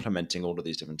all implementing all of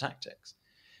these different tactics.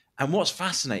 And what's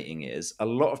fascinating is a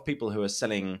lot of people who are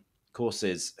selling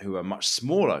courses who are much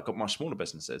smaller, got much smaller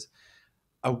businesses,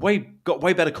 got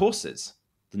way better courses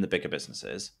than the bigger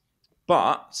businesses,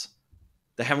 but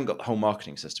they haven't got the whole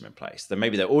marketing system in place. Then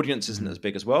maybe their audience isn't as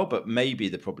big as well, but maybe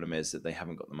the problem is that they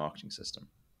haven't got the marketing system.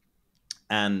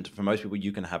 And for most people,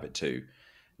 you can have it too.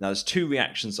 Now, there's two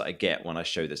reactions that I get when I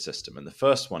show this system. And the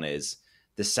first one is,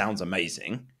 this sounds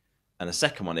amazing. And the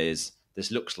second one is,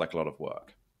 this looks like a lot of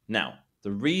work. Now,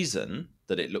 the reason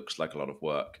that it looks like a lot of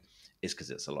work is because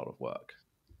it's a lot of work.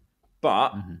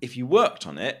 But if you worked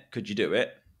on it, could you do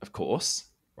it? Of course,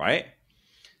 right?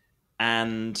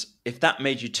 And if that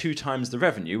made you 2 times the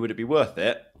revenue, would it be worth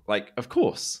it? Like, of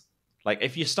course. Like,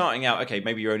 if you're starting out, okay,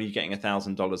 maybe you're only getting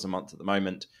 $1,000 a month at the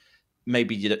moment.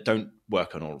 Maybe you don't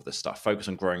work on all of this stuff. Focus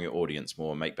on growing your audience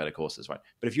more and make better courses, right?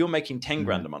 But if you're making 10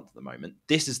 grand a month at the moment,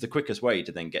 this is the quickest way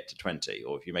to then get to 20,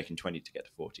 or if you're making 20 to get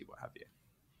to 40, what have you.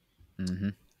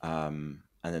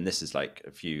 And then this is like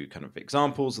a few kind of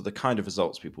examples of the kind of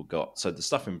results people got. So the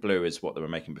stuff in blue is what they were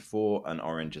making before, and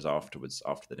orange is afterwards,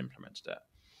 after they'd implemented it.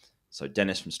 So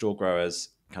Dennis from Store Growers,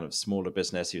 kind of smaller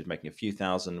business, he was making a few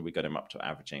thousand. We got him up to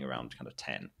averaging around kind of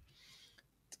 10.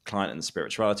 Client in the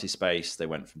spirituality space, they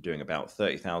went from doing about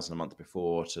 30,000 a month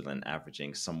before to then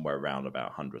averaging somewhere around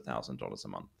about $100,000 a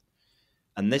month.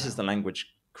 And this is the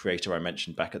language creator I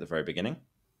mentioned back at the very beginning.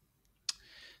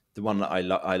 The one that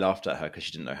I laughed at her because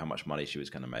she didn't know how much money she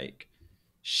was going to make.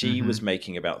 She was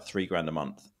making about $3,000 a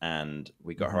month, and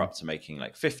we got her up to making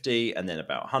like 50, and then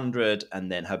about 100,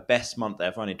 and then her best month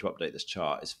ever, I need to update this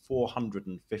chart, is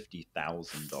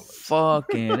 $450,000.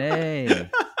 Fucking A.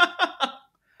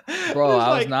 Bro,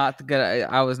 I was not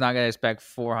gonna expect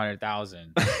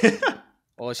 400,000.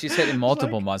 Well, she's hitting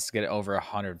multiple months to get it over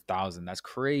 100,000. That's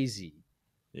crazy.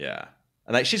 Yeah,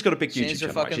 and like she's got a big YouTube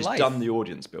channel. Like, she's done the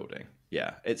audience building.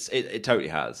 Yeah, it totally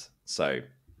has. So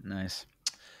nice.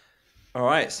 All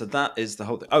right, so that is the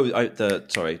whole thing. Oh,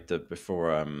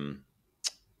 before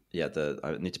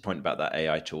I need to point about that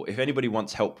AI tool. If anybody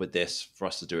wants help with this for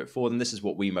us to do it for them, this is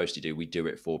what we mostly do. We do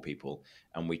it for people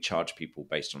and we charge people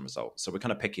based on results. So we're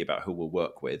kind of picky about who we'll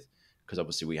work with because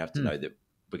obviously we have to know that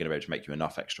we're going to be able to make you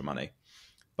enough extra money.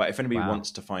 But if anybody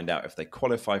wants to find out if they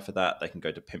qualify for that, they can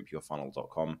go to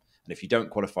pimpyourfunnel.com. And if you don't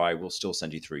qualify, we'll still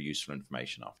send you through useful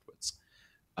information afterwards.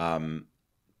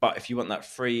 But if you want that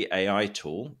free AI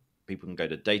tool, people can go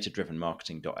to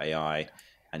datadrivenmarketing.ai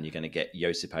and you're going to get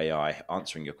Josip AI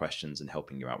answering your questions and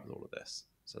helping you out with all of this.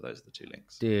 So those are the two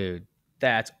links. Dude,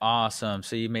 that's awesome.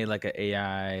 So you made like an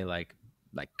AI like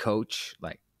coach,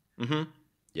 like. Yeah.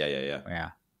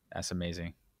 Yeah, that's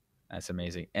amazing. That's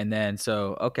amazing. And then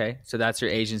so that's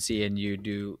your agency, and you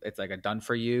do it's like a done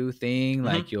for you thing.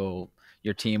 Like your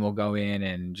team will go in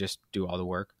and just do all the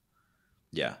work.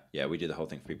 Yeah, we do the whole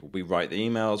thing for people. We write the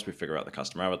emails, we figure out the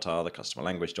customer avatar, the customer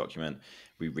language document,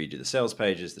 we redo the sales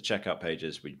pages, the checkout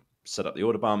pages, we set up the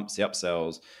order bumps, the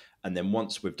upsells, and then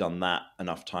once we've done that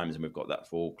enough times and we've got that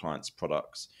for all clients'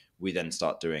 products, we then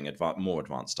start doing more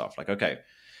advanced stuff. Like, okay,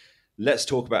 let's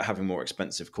talk about having more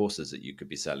expensive courses that you could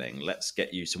be selling. Let's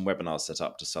get you some webinars set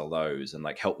up to sell those and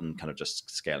like help them kind of just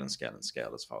scale as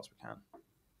far as we can.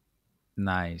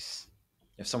 Nice.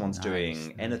 If someone's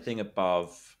doing anything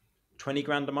above 20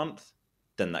 grand a month,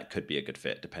 then that could be a good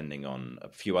fit depending on a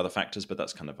few other factors, but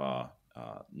that's kind of our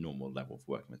normal level of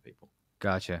working with people.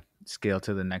 Gotcha. Scale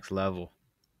to the next level.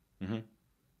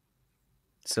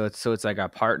 So it's like a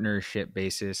partnership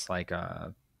basis, like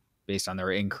based on their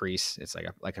increase. It's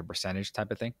like a percentage type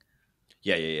of thing.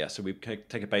 Yeah. So we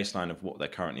take a baseline of what they're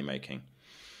currently making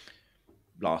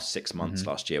last 6 months,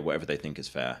 last year, whatever they think is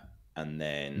fair. And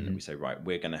then we say, right,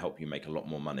 we're going to help you make a lot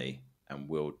more money. And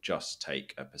we'll just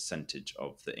take a percentage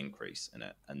of the increase in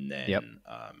it. And then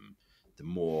the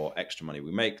more extra money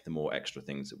we make, the more extra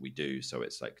things that we do. So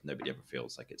it's like nobody ever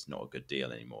feels like it's not a good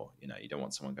deal anymore. You know, you don't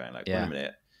want someone going like, wait a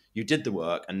minute, you did the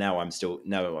work and now I'm still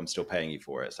paying you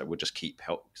for it. So we'll just keep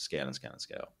scale.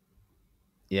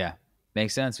 Yeah,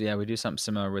 makes sense. Yeah, we do something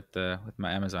similar with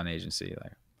my Amazon agency.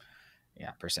 Like,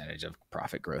 percentage of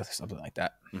profit growth, something like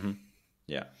that.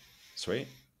 Yeah, sweet.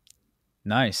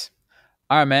 Nice.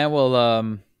 All right, man. Well,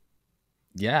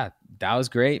 that was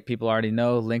great. People already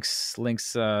know links in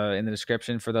the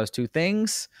description for those two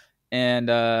things. And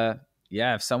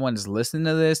if someone's listening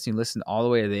to this, you listen all the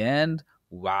way to the end.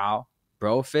 Wow,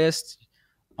 bro fist.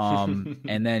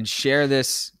 And then share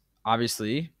this.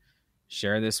 Obviously,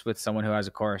 share this with someone who has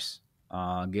a course.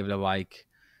 Give it a like,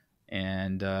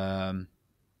 and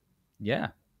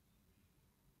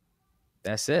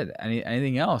that's it.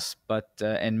 Anything else? But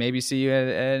and maybe see you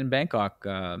in Bangkok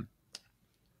in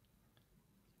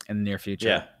the near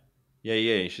future. Yeah.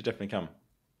 You should definitely come.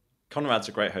 Conrad's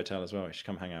a great hotel as well. You should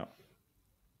come hang out.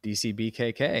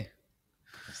 DCBKK.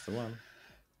 That's the one.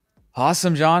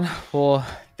 Awesome, John. Well,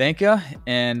 thank you,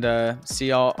 and see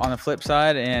y'all on the flip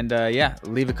side. And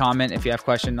leave a comment if you have a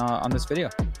question on this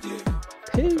video.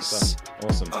 Peace.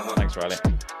 Awesome. Thanks, Riley.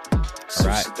 All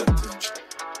right.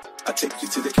 I take you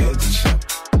to the candy shop.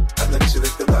 I let you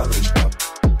lick the lollipop.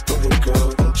 Go ahead,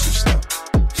 girl, don't you stop.